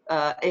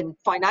in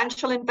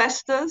financial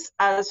investors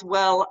as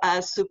well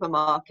as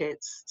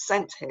supermarkets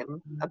sent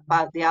him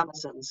about the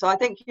Amazon. So I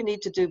think you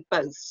need to do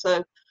both.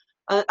 So,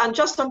 and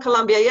just on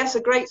Colombia, yes,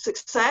 a great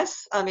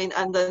success. I mean,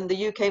 and then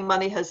the UK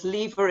money has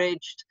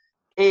leveraged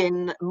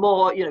in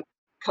more, you know,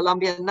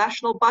 Colombian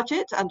national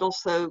budget and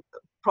also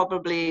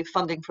probably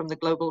funding from the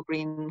Global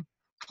Green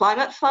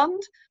Climate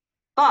Fund.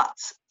 But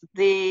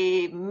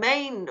the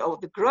main or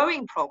the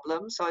growing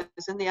problem, so I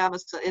was in the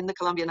Amazon, in the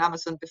Colombian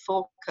Amazon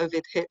before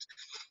COVID hit,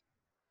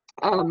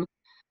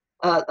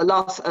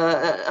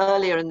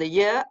 earlier in the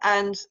year,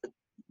 and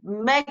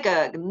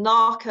mega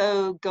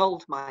narco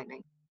gold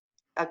mining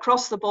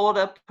across the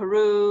border,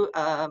 Peru,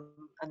 and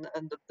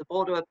the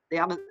border of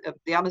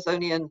the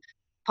Amazonian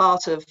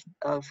part of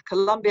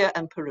Colombia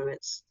and Peru.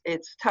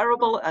 It's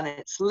terrible, and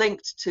it's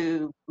linked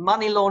to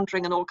money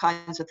laundering and all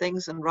kinds of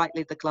things, and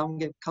rightly the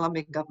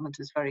Colombian government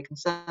is very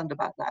concerned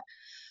about that.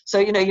 So,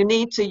 you know, you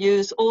need to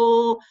use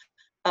all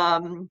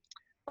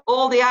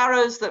the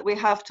arrows that we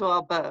have to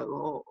our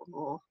bow,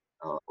 or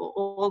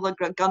all the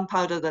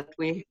gunpowder that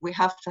we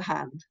have to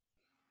hand.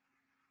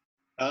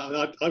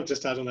 I'll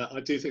just add on that. I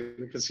do think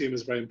the consumer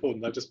is very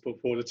important. I just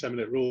put forward a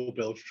 10-minute rule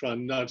bill to try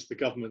and nudge the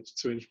government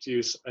to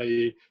introduce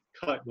a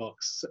kite mark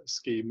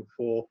scheme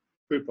for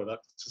food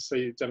products to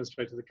see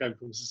demonstrated they came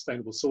from a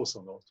sustainable source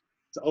or not.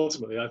 So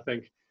ultimately, I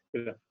think,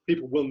 you know,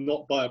 people will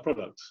not buy a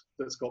product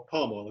that's got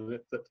palm oil in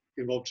it that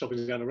involves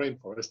chopping down a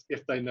rainforest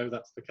if they know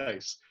that's the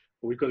case.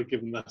 But we've got to give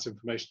them that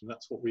information.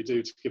 That's what we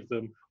do to give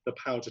them the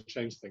power to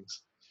change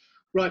things.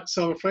 Right,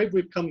 so I'm afraid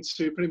we've come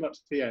to pretty much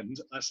the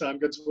end. So I'm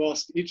going to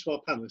ask each of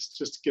our panelists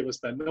just to give us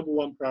their number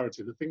one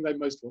priority, the thing they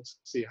most want to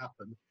see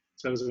happen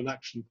in terms of an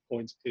action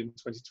point in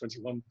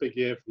 2021, big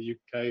year for the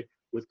UK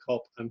with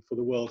COP and for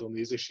the world on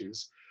these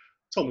issues.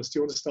 Thomas, do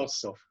you want to start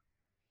us off?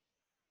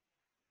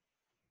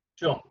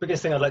 Sure.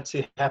 Biggest thing I'd like to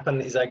see happen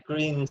is a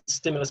green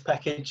stimulus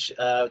package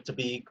to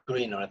be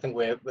greener. I think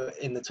we're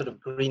in the sort of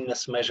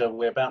greenness measure,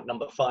 we're about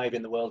number 5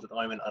 in the world at the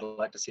moment. I'd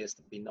like to see us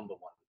to be number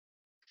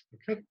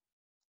 1. Okay.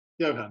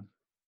 Johan.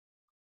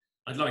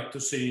 I'd like to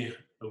see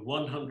a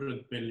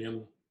 $100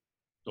 billion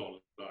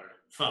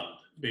fund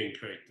being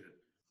created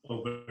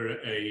over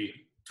a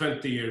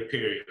 20-year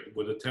period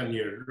with a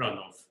 10-year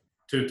runoff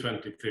to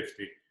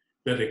 2050,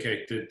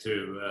 dedicated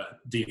to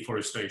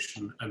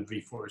deforestation and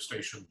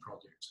reforestation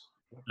projects.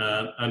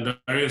 And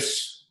there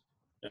is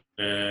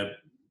a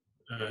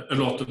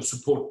lot of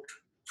support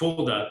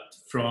for that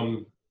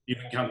from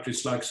even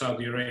countries like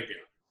Saudi Arabia,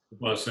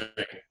 who are saying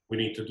we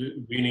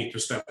need to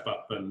step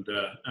up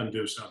and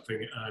do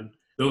something. And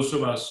those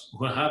of us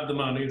who have the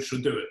money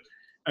should do it.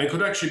 And it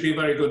could actually be a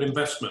very good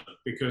investment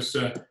because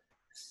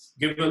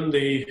given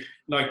the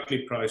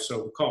likely price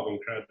of carbon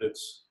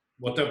credits,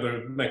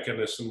 whatever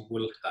mechanism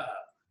we'll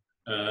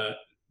have,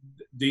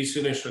 these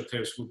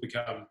initiatives will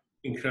become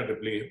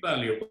incredibly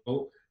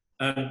valuable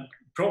and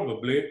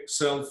probably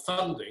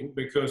self-funding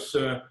because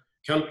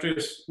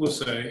countries will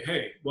say,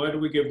 hey, why do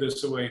we give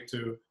this away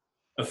to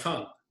a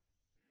fund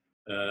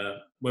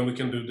when we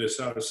can do this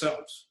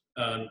ourselves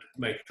and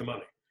make the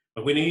money?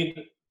 But we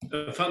need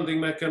a funding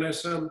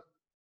mechanism,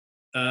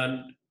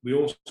 and we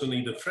also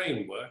need a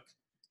framework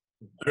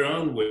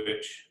around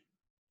which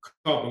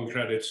carbon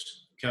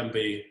credits can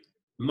be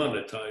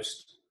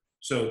monetized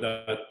so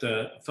that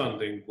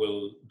funding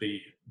will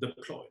be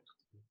deployed.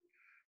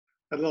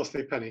 And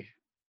lastly, Penny.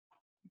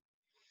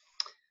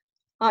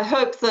 I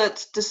hope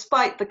that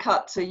despite the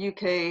cut to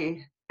UK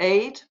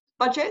aid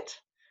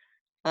budget,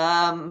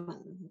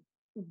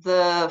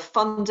 the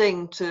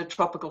funding to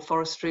tropical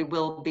forestry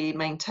will be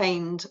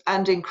maintained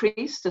and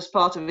increased as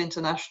part of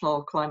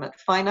international climate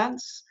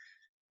finance.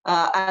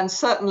 And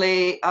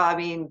certainly, I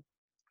mean,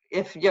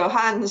 if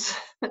Johan's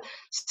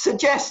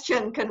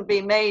suggestion can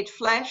be made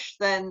flesh,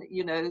 then,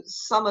 you know,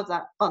 some of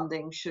that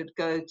funding should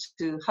go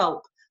to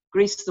help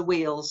grease the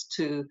wheels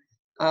to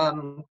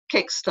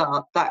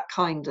kickstart that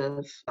kind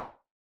of.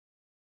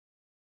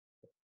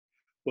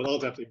 Well, I'll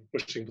definitely be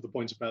pushing for the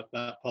point about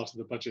that part of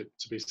the budget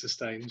to be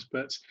sustained.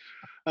 But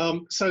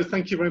so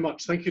thank you very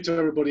much. Thank you to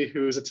everybody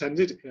who has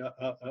attended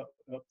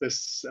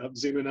this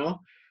Zoominar.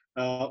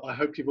 I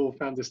hope you've all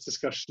found this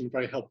discussion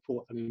very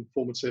helpful and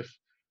informative,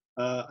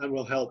 and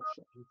will help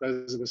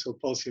those of us who are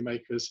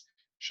policymakers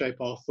shape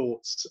our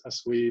thoughts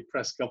as we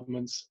press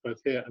governments,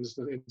 both here and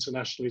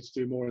internationally, to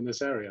do more in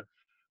this area.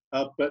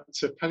 But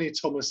to Penny,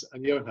 Thomas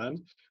and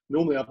Johan,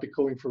 normally I'd be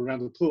calling for a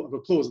round of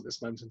applause at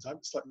this moment in time.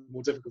 It's slightly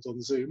more difficult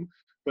on Zoom,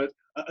 but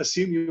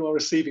assume you are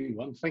receiving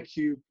one. Thank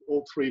you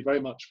all three very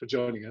much for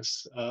joining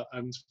us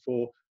and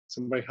for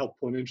some very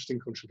helpful and interesting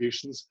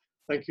contributions.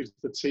 Thank you to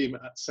the team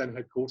at SEN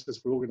headquarters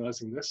for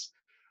organising this.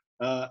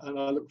 And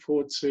I look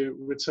forward to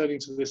returning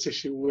to this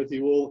issue with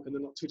you all in the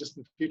not too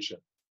distant future.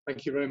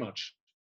 Thank you very much.